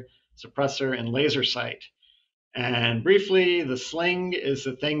 silencer, suppressor, and laser sight. And briefly, the sling is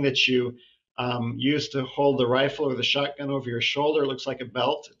the thing that you use to hold the rifle or the shotgun over your shoulder. It looks like a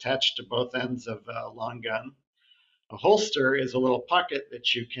belt attached to both ends of a long gun. A holster is a little pocket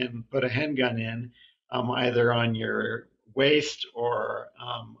that you can put a handgun in, either on your waist or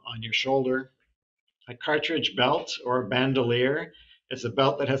on your shoulder. A cartridge belt or bandolier is a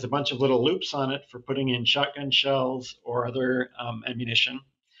belt that has a bunch of little loops on it for putting in shotgun shells or other ammunition.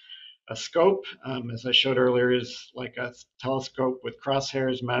 A scope, as I showed earlier, is like a telescope with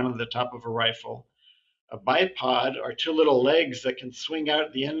crosshairs mounted at the top of a rifle. A bipod are two little legs that can swing out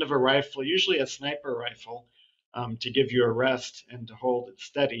at the end of a rifle, usually a sniper rifle, to give you a rest and to hold it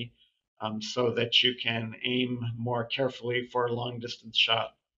steady so that you can aim more carefully for a long distance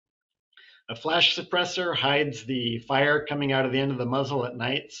shot. A flash suppressor hides the fire coming out of the end of the muzzle at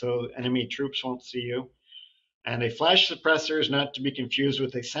night so enemy troops won't see you. And a flash suppressor is not to be confused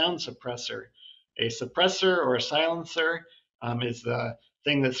with a sound suppressor. A suppressor or a silencer is the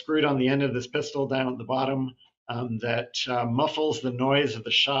thing that's screwed on the end of this pistol down at the bottom that muffles the noise of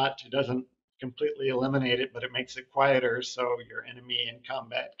the shot. It doesn't completely eliminate it, but it makes it quieter so your enemy in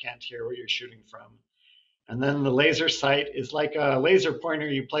combat can't hear where you're shooting from. And then the laser sight is like a laser pointer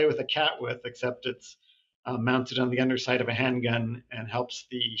you play with a cat with, except it's mounted on the underside of a handgun and helps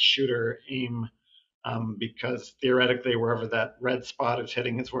the shooter aim because theoretically wherever that red spot is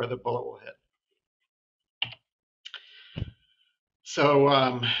hitting is where the bullet will hit. So,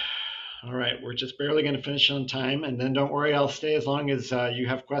 all right, we're just barely going to finish on time, and then don't worry, I'll stay as long as you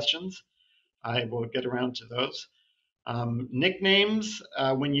have questions. I will get around to those. Nicknames,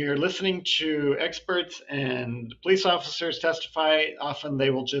 when you're listening to experts and police officers testify, often they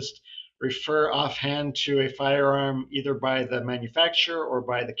will just refer offhand to a firearm either by the manufacturer or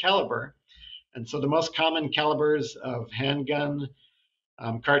by the caliber. And so the most common calibers of handgun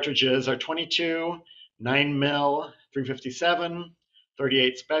cartridges are 22, 9mm, 357,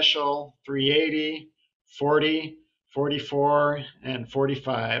 38 special, 380, 40, 44, and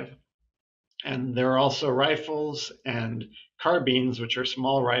 45. And there are also rifles and carbines, which are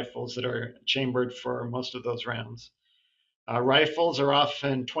small rifles that are chambered for most of those rounds. Rifles are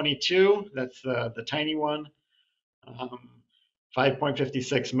often 22, that's the tiny one,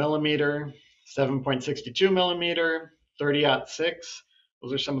 5.56 millimeter, 7.62 millimeter, 30-06.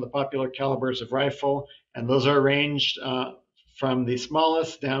 Those are some of the popular calibers of rifle, and those are ranged from the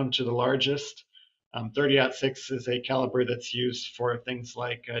smallest down to the largest. 30-06 is a caliber that's used for things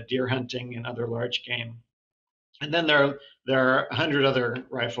like deer hunting and other large game. And then there are 100 other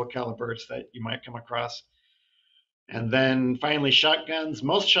rifle calibers that you might come across. And then finally, shotguns.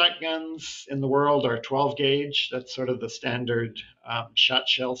 Most shotguns in the world are 12 gauge. That's sort of the standard shot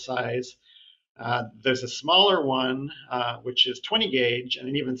shell size. There's a smaller one, which is 20 gauge, and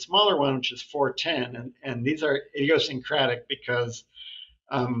an even smaller one, which is 410. And these are idiosyncratic because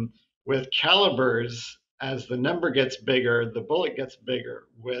with calibers, as the number gets bigger, the bullet gets bigger.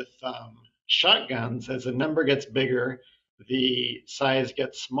 With shotguns, as the number gets bigger, the size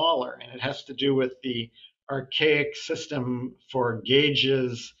gets smaller. And it has to do with the archaic system for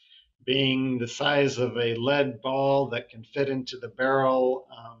gauges being the size of a lead ball that can fit into the barrel.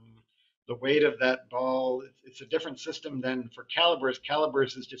 The weight of that ball, it's a different system than for calibers.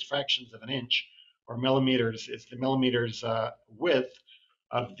 Calibers is just fractions of an inch, or millimeters is the millimeters width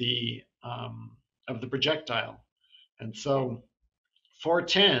of the projectile. And so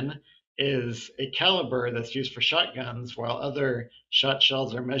 410 is a caliber that's used for shotguns, while other shot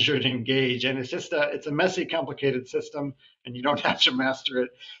shells are measured in gauge. And it's a messy, complicated system, and you don't have to master it.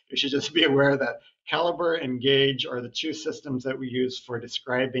 You should just be aware that caliber and gauge are the two systems that we use for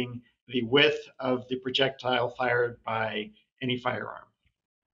describing the width of the projectile fired by any firearm.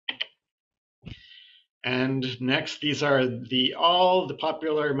 And next, these are all the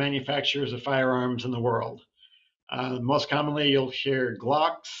popular manufacturers of firearms in the world. Most commonly, you'll hear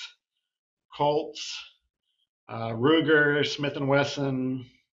Glocks, Colts, Ruger, Smith & Wesson,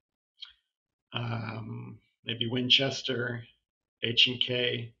 maybe Winchester,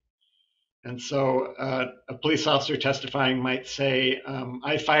 H&K. And so a police officer testifying might say,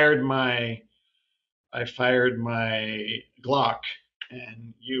 I fired my Glock.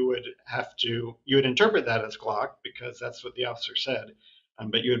 And you would interpret that as Glock because that's what the officer said.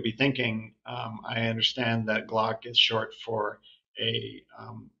 But you would be thinking, I understand that Glock is short for a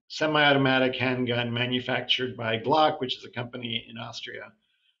semi-automatic handgun manufactured by Glock, which is a company in Austria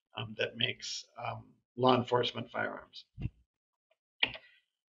that makes law enforcement firearms.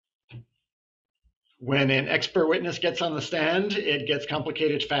 When an expert witness gets on the stand, it gets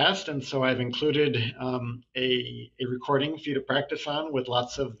complicated fast, and so I've included a recording for you to practice on with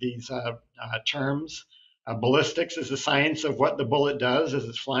lots of these terms. Ballistics is the science of what the bullet does as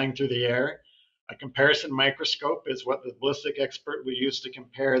it's flying through the air. A comparison microscope is what the ballistic expert will use to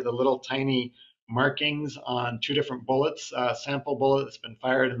compare the little tiny markings on two different bullets, a sample bullet that's been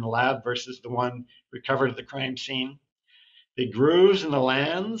fired in the lab versus the one recovered at the crime scene. The grooves and the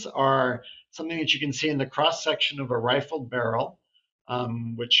lands are something that you can see in the cross-section of a rifled barrel,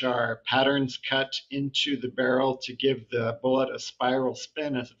 which are patterns cut into the barrel to give the bullet a spiral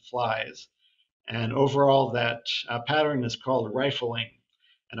spin as it flies. And overall, that pattern is called rifling.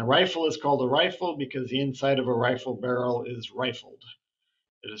 And a rifle is called a rifle because the inside of a rifle barrel is rifled.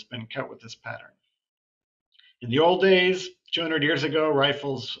 It has been cut with this pattern. In the old days, 200 years ago,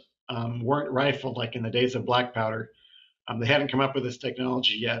 rifles weren't rifled like in the days of black powder. They hadn't come up with this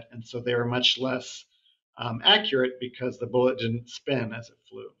technology yet, and so they were much less accurate because the bullet didn't spin as it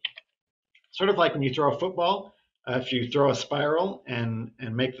flew. Sort of like when you throw a football, if you throw a spiral and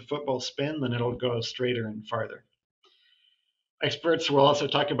make the football spin, then it'll go straighter and farther. Experts will also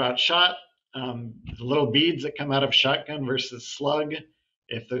talk about shot, the little beads that come out of shotgun versus slug.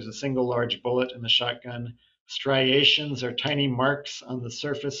 if there's a single large bullet in the shotgun. Striations are tiny marks on the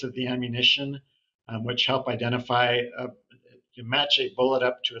surface of the ammunition, which help identify, you match a bullet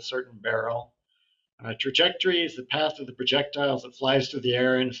up to a certain barrel. Trajectory is the path of the projectile as it flies through the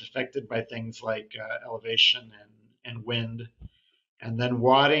air and is affected by things like elevation and wind. And then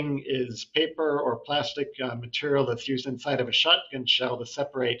wadding is paper or plastic material that's used inside of a shotgun shell to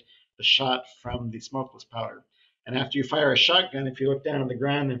separate the shot from the smokeless powder. And after you fire a shotgun, if you look down on the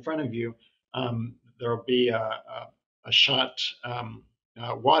ground in front of you, there will be a shot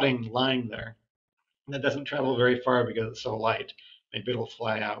wadding lying there. And that doesn't travel very far because it's so light. Maybe it'll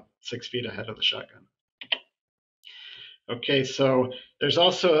fly out 6 feet ahead of the shotgun. Okay, so there's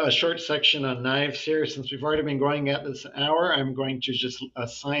also a short section on knives here. Since we've already been going at this an hour, I'm going to just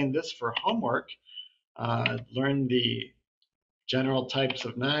assign this for homework. Learn the general types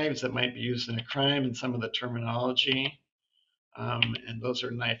of knives that might be used in a crime and some of the terminology. And those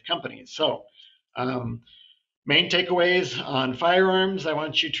are knife companies. So main takeaways on firearms, I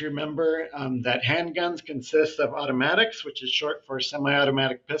want you to remember that handguns consist of automatics, which is short for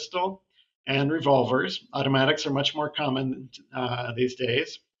semi-automatic pistol, and revolvers. Automatics are much more common these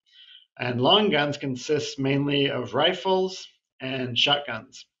days. And long guns consist mainly of rifles and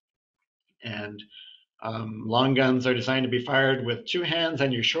shotguns. And long guns are designed to be fired with 2 hands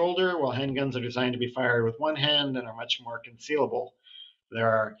on your shoulder, while handguns are designed to be fired with 1 hand and are much more concealable. There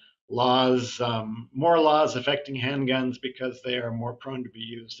are laws, more laws affecting handguns because they are more prone to be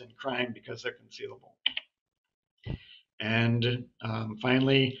used in crime because they're concealable. And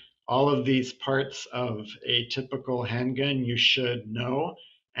finally, all of these parts of a typical handgun you should know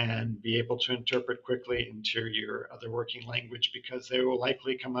and be able to interpret quickly into your other working language because they will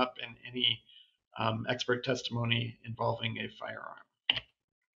likely come up in any expert testimony involving a firearm.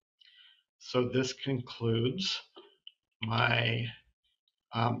 So this concludes my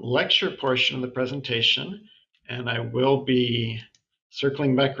lecture portion of the presentation, and I will be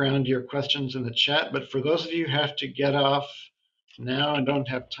circling back around to your questions in the chat, but for those of you who have to get off now and don't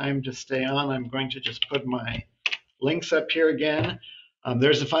have time to stay on, I'm going to just put my links up here again.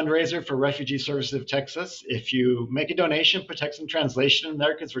 There's a fundraiser for Refugee Services of Texas. If you make a donation, put text and translation in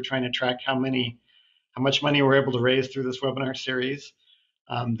there because we're trying to track how much money we're able to raise through this webinar series.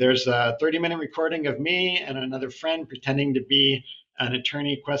 There's a 30-minute recording of me and another friend pretending to be an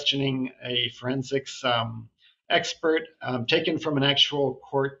attorney questioning a forensics expert taken from an actual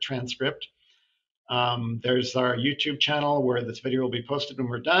court transcript. There's our YouTube channel where this video will be posted when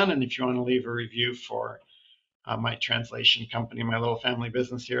we're done. And if you want to leave a review for my translation company, my little family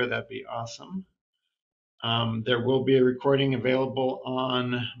business here, that'd be awesome. There will be a recording available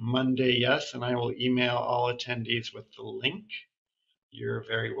on Monday, yes, and I will email all attendees with the link. You're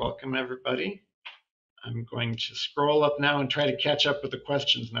very welcome, everybody. I'm going to scroll up now and try to catch up with the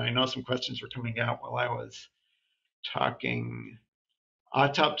questions. Now, I know some questions were coming out while I was talking.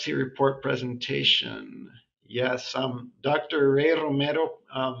 Autopsy report presentation. Yes, Dr. Ray Romero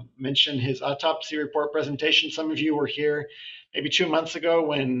mentioned his autopsy report presentation. Some of you were here maybe 2 months ago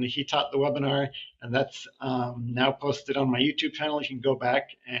when he taught the webinar, and that's now posted on my YouTube channel. You can go back,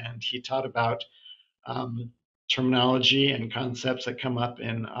 and he taught about terminology and concepts that come up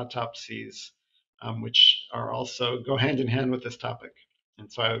in autopsies, which are also go hand in hand with this topic.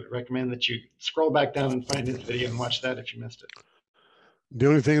 And so I would recommend that you scroll back down and find his video and watch that if you missed it. The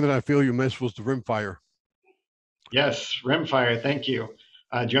only thing that I feel you missed was the rimfire. Yes, rimfire. Thank you.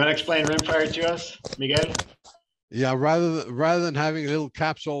 Do you want to explain rimfire to us, Miguel? Yeah, rather than having a little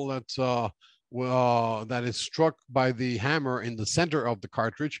capsule that's that is struck by the hammer in the center of the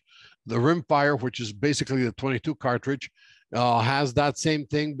cartridge, the rimfire, which is basically the 22 cartridge, has that same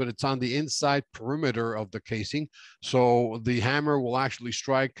thing, but it's on the inside perimeter of the casing. So the hammer will actually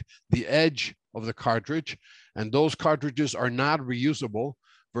strike the edge of the cartridge, and those cartridges are not reusable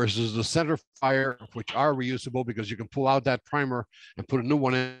versus the center fire, which are reusable because you can pull out that primer and put a new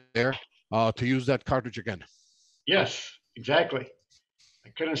one in there to use that cartridge again. Yes, exactly. I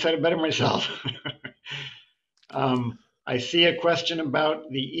couldn't have said it better myself. I see a question about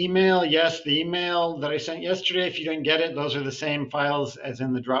the email. Yes, the email that I sent yesterday, if you didn't get it, those are the same files as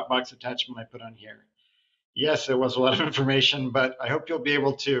in the Dropbox attachment I put on here. Yes, it was a lot of information, but I hope you'll be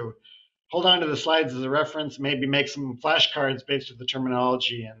able to hold on to the slides as a reference, maybe make some flashcards based on the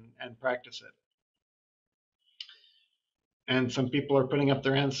terminology and practice it. And some people are putting up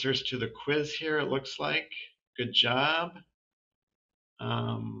their answers to the quiz here, it looks like. Good job.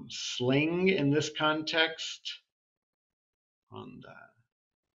 Sling in this context. On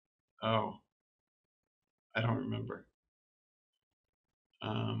that. Oh, I don't remember.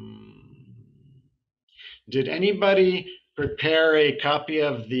 Did anybody prepare a copy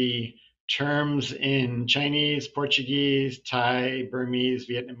of the terms in Chinese, Portuguese, Thai, Burmese,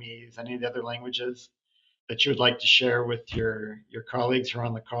 Vietnamese, any of the other languages that you would like to share with your colleagues who are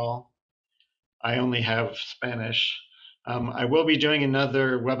on the call. I only have Spanish. I will be doing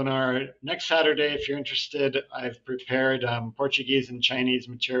another webinar next Saturday if you're interested. I've prepared Portuguese and Chinese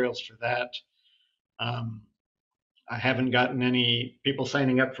materials for that. I haven't gotten any people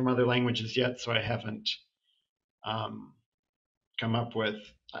signing up from other languages yet, so I haven't come up with.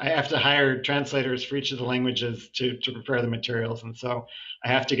 I have to hire translators for each of the languages to prepare the materials, and so I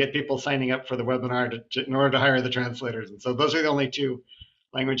have to get people signing up for the webinar in order to hire the translators. And so those are the only two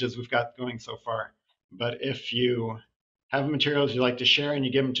languages we've got going so far. But if you have materials you'd like to share and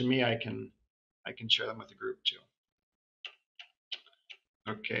you give them to me, I can share them with the group too.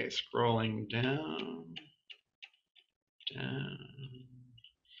 Okay, scrolling down.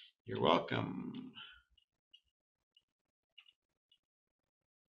 You're welcome.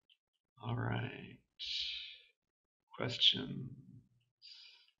 All right. Questions?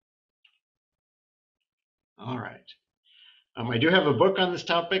 All right. I do have a book on this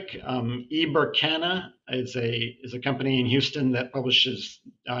topic. eBurkana is a company in Houston that publishes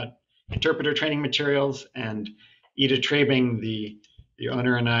interpreter training materials, and Eta Trabing, the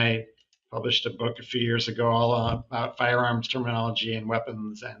owner, and I published a book a few years ago all about firearms terminology and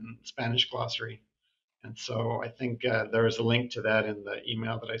weapons and Spanish glossary. And so I think there is a link to that in the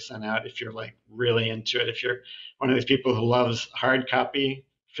email that I sent out if you're like really into it. If you're one of these people who loves hard copy,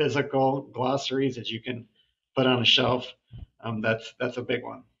 physical glossaries that you can put on a shelf, that's a big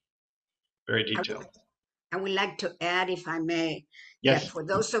one. Very detailed. I would like to add, if I may, Yes. that for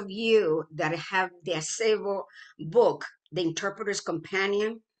those of you that have the Acebo book, The Interpreter's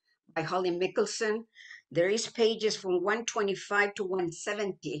Companion by Holly Mickelson, there is pages from 125 to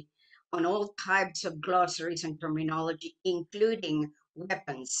 170 on all types of glossaries and terminology, including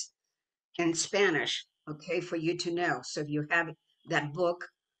weapons and Spanish, okay, for you to know. So if you have that book,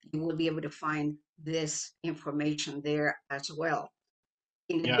 you will be able to find this information there as well.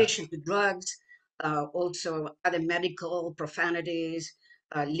 In addition to drugs, also other medical profanities,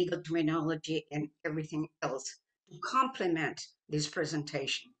 legal terminology, and everything else to complement this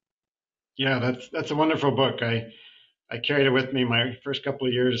presentation. Yeah, that's a wonderful book. I carried it with me my first couple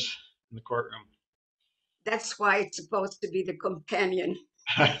of years in the courtroom. That's why it's supposed to be the companion.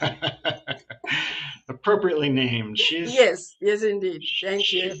 Appropriately named. Yes, indeed.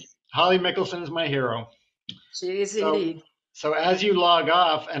 Thank you. Holly Mickelson is my hero. She is indeed. So as you log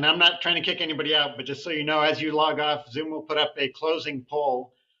off, and I'm not trying to kick anybody out, but just so you know, as you log off, Zoom will put up a closing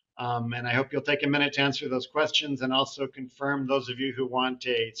poll. And I hope you'll take a minute to answer those questions and also confirm, those of you who want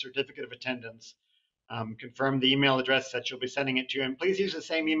a certificate of attendance, confirm the email address that you'll be sending it to. And please use the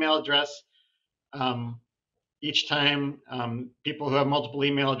same email address each time. People who have multiple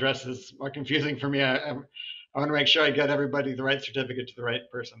email addresses are confusing for me. I want to make sure I get everybody the right certificate to the right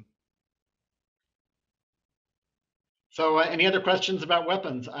person. So any other questions about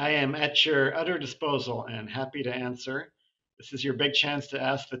weapons? I am at your utter disposal and happy to answer. This is your big chance to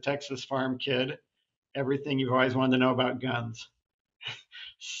ask the Texas farm kid everything you've always wanted to know about guns.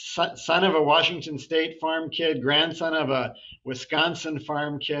 Son of a Washington State farm kid, grandson of a Wisconsin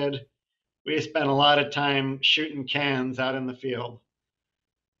farm kid. We spent a lot of time shooting cans out in the field.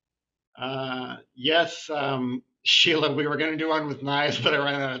 Yes, Sheila, we were going to do one with knives, but I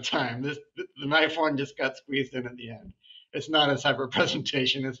ran out of time. The knife one just got squeezed in at the end. It's not a separate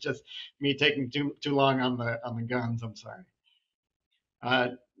presentation. It's just me taking too long on the guns. I'm sorry.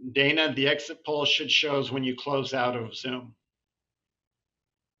 Dana, the exit poll should show when you close out of Zoom.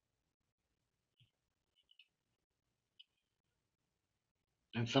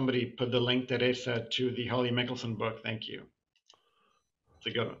 And somebody put the link, Teresa, to the Holly Mickelson book. Thank you. It's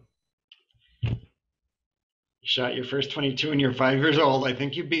a good one. You shot your first 22 and you're 5 years old. I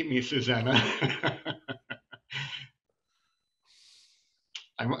think you beat me, Susanna.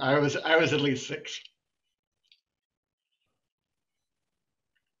 I was at least 6.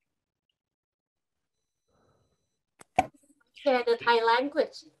 Share the Thai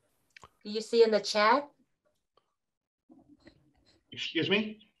language. Do you see in the chat? Excuse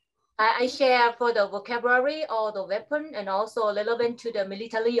me? I share for the vocabulary or the weapon and also relevant to the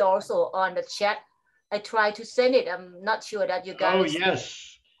military also on the chat. I try to send it. I'm not sure that you guys. Oh,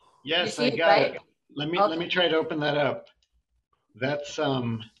 yes. Yes, I got it. Let me try to open that up. That's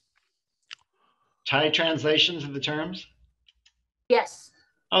Thai translations of the terms? Yes.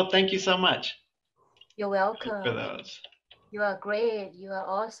 Oh, thank you so much. You're welcome. For those. You are great. You are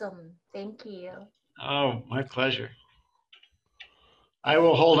awesome. Thank you. Oh, my pleasure. I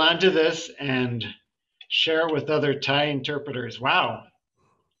will hold on to this and share with other Thai interpreters. Wow,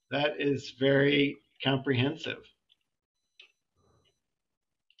 that is very comprehensive.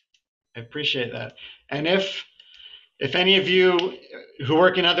 I appreciate that. And if any of you who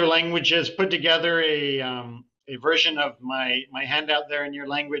work in other languages put together a version of my handout there in your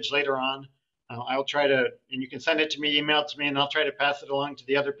language later on, I'll try to, and you can send it to me, email it to me, and I'll try to pass it along to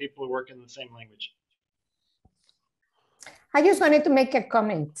the other people who work in the same language. I just wanted to make a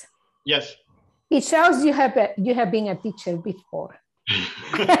comment. Yes. It shows you have been a teacher before.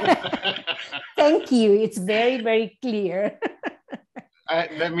 Thank you. It's very, very clear.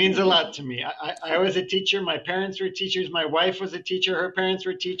 That means a lot to me. I was a teacher. My parents were teachers. My wife was a teacher. Her parents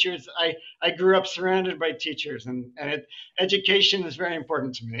were teachers. I grew up surrounded by teachers, and education is very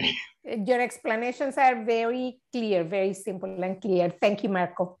important to me. Your explanations are very clear, very simple and clear. Thank you,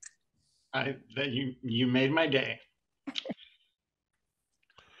 Marco. You made my day.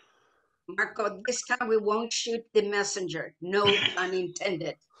 Marco, this time we won't shoot the messenger. No pun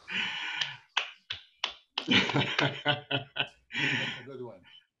intended. A good one.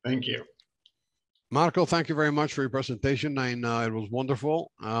 Thank you. Marco, thank you very much for your presentation. And it was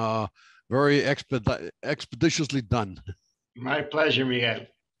wonderful. Very expeditiously done. My pleasure, Miguel.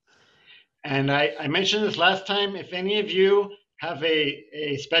 And I mentioned this last time. If any of you have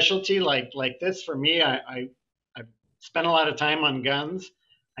a specialty like this, for me, I've spent a lot of time on guns.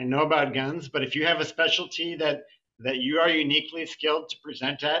 I know about guns, but if you have a specialty that you are uniquely skilled to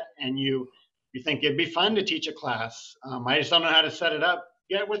present at, and you think it'd be fun to teach a class, I just don't know how to set it up,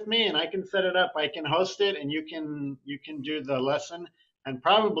 get with me and I can set it up. I can host it and you can do the lesson. And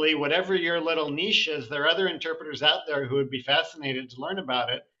probably whatever your little niche is, there are other interpreters out there who would be fascinated to learn about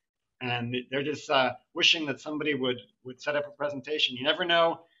it. And they're just wishing that somebody would set up a presentation. You never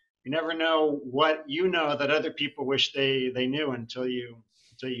know what you know that other people wish they knew until you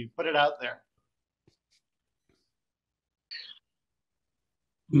put it out there.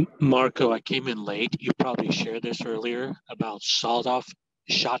 Marco, I came in late. You probably shared this earlier about sawed-off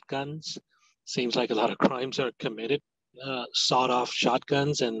shotguns. Seems like a lot of crimes are committed. Sawed-off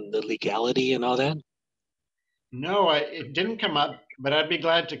shotguns and the legality and all that. No, it didn't come up, but I'd be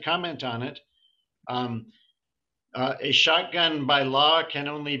glad to comment on it. A shotgun by law can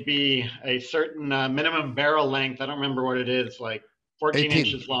only be a certain minimum barrel length. I don't remember what it is, like 14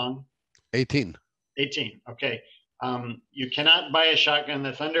 inches long. 18. 18, okay. You cannot buy a shotgun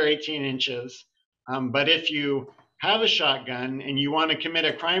that's under 18 inches, but if you have a shotgun and you want to commit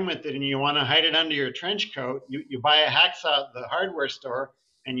a crime with it and you want to hide it under your trench coat, you buy a hacksaw at the hardware store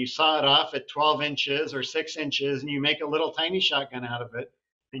and you saw it off at 12 inches or 6 inches and you make a little tiny shotgun out of it,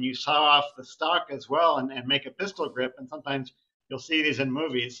 and you saw off the stock as well and make a pistol grip. And sometimes you'll see these in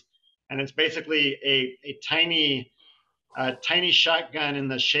movies, and it's basically a tiny shotgun in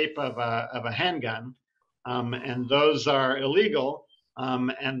the shape of a handgun. And those are illegal,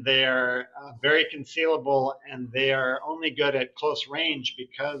 and they're very concealable, and they are only good at close range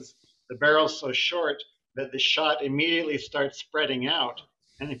because the barrel's so short that the shot immediately starts spreading out.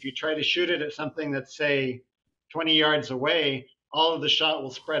 And if you try to shoot it at something that's, say, 20 yards away, all of the shot will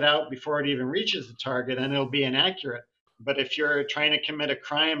spread out before it even reaches the target, and it'll be inaccurate. But if you're trying to commit a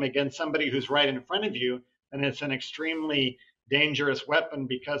crime against somebody who's right in front of you, then it's an extremely dangerous weapon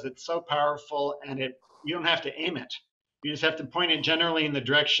because it's so powerful, and you don't have to aim it. You just have to point it generally in the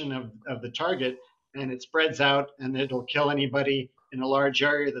direction of the target, and it spreads out, and it'll kill anybody in a large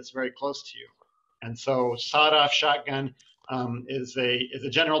area that's very close to you. And so sawed-off shotgun is a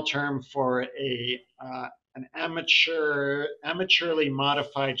general term for an amateurly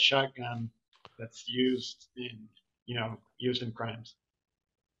modified shotgun that's used in crimes.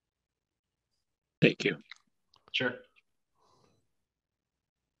 Thank you. Sure.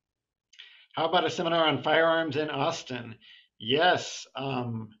 How about a seminar on firearms in Austin? Yes,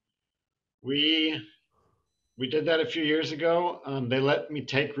 we did that a few years ago. They let me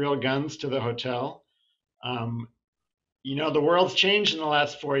take real guns to the hotel. The world's changed in the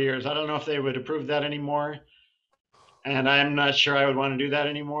last 4 years. I don't know if they would approve that anymore, and I'm not sure I would want to do that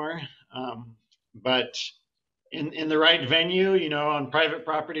anymore. But in the right venue, on private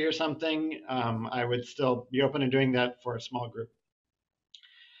property or something, I would still be open to doing that for a small group.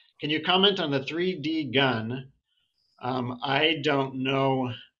 Can you comment on the 3D gun? I don't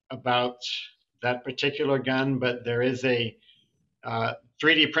know about that particular gun, but there is a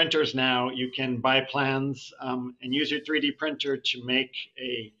 3D printers now. You can buy plans and use your 3D printer to make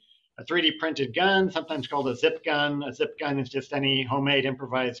a 3D printed gun, sometimes called a zip gun. A zip gun is just any homemade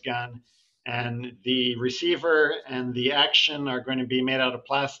improvised gun. And the receiver and the action are going to be made out of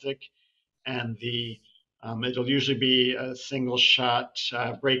plastic, and it'll usually be a single shot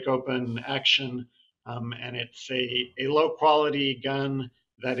break open action And it's a low quality gun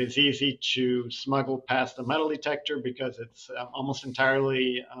that is easy to smuggle past the metal detector because it's almost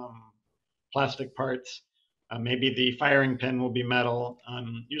entirely plastic parts. Maybe the firing pin will be metal.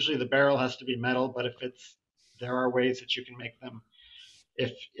 Usually the barrel has to be metal, but there are ways that you can make them.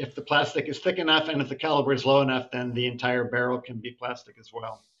 If the plastic is thick enough and if the caliber is low enough, then the entire barrel can be plastic as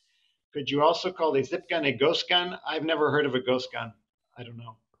well. Could you also call a zip gun a ghost gun? I've never heard of a ghost gun. I don't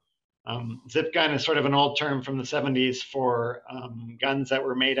know. Zip gun is sort of an old term from the 70s for guns that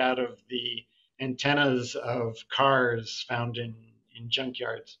were made out of the antennas of cars found in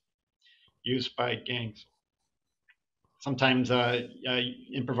junkyards used by gangs. Sometimes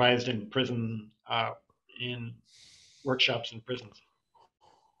improvised in prison, in workshops in prisons.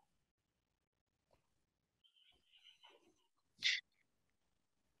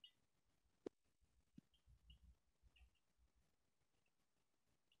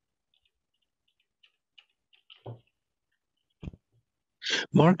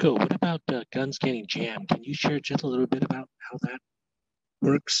 Marco, what about guns getting jammed? Can you share just a little bit about how that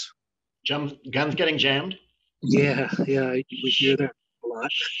works? Guns getting jammed? Yeah, we hear that a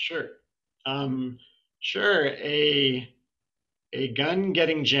lot. Sure. Sure. A gun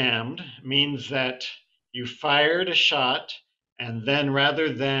getting jammed means that you fired a shot, and then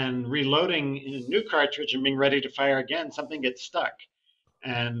rather than reloading in a new cartridge and being ready to fire again, something gets stuck.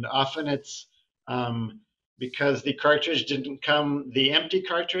 And often it's because the cartridge didn't come, the empty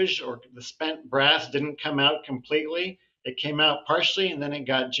cartridge or the spent brass didn't come out completely. It came out partially, and then it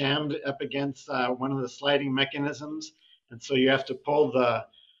got jammed up against one of the sliding mechanisms. And so you have to pull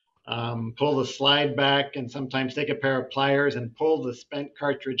the slide back and sometimes take a pair of pliers and pull the spent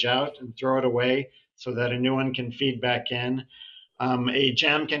cartridge out and throw it away so that a new one can feed back in. A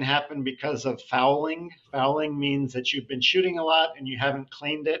jam can happen because of fouling. Fouling means that you've been shooting a lot and you haven't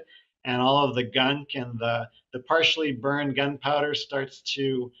cleaned it, and all of the gunk and the partially burned gunpowder starts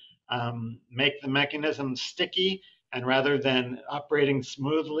to make the mechanism sticky. And rather than operating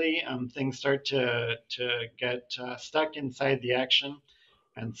smoothly, things start to get stuck inside the action.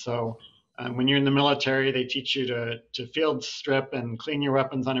 And so when you're in the military, they teach you to field strip and clean your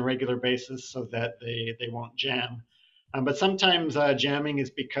weapons on a regular basis so that they won't jam. But sometimes jamming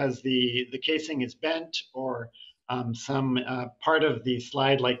is because the casing is bent or some part of the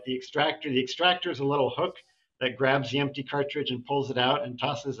slide, like the extractor. The extractor is a little hook that grabs the empty cartridge and pulls it out and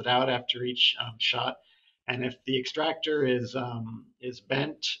tosses it out after each shot. And if the extractor is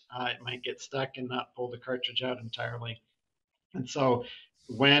bent, it might get stuck and not pull the cartridge out entirely. And so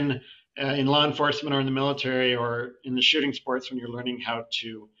when in law enforcement or in the military or in the shooting sports, when you're learning how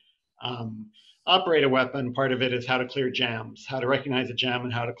to operate a weapon, part of it is how to clear jams, how to recognize a jam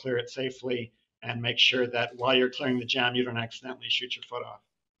and how to clear it safely and make sure that while you're clearing the jam, you don't accidentally shoot your foot off.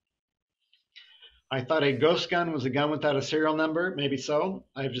 I thought a ghost gun was a gun without a serial number. Maybe so.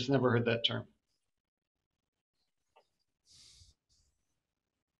 I've just never heard that term.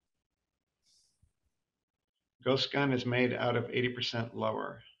 Ghost gun is made out of 80%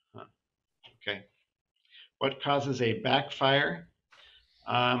 lower. Huh. Okay. What causes a backfire?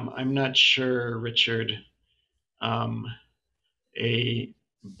 I'm not sure, Richard. A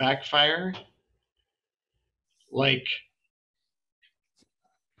backfire? Like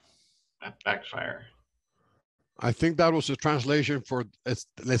a backfire. I think that was a translation for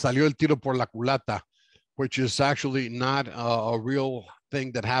le salió el tiro por la culata, which is actually not a real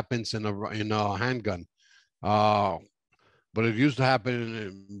thing that happens in a handgun. But it used to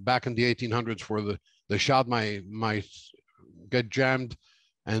happen back in the 1800s where the shot might get jammed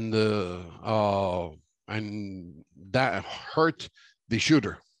and that hurt the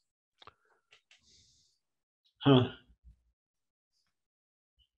shooter. Huh.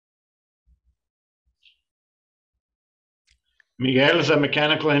 Miguel is a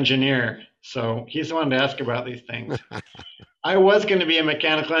mechanical engineer, so he's the one to ask about these things. I was going to be a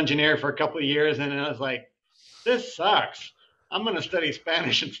mechanical engineer for a couple of years, and then I was like, this sucks. I'm going to study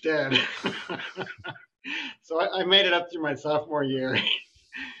Spanish instead. So I made it up through my sophomore year.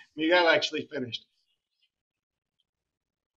 Miguel actually finished.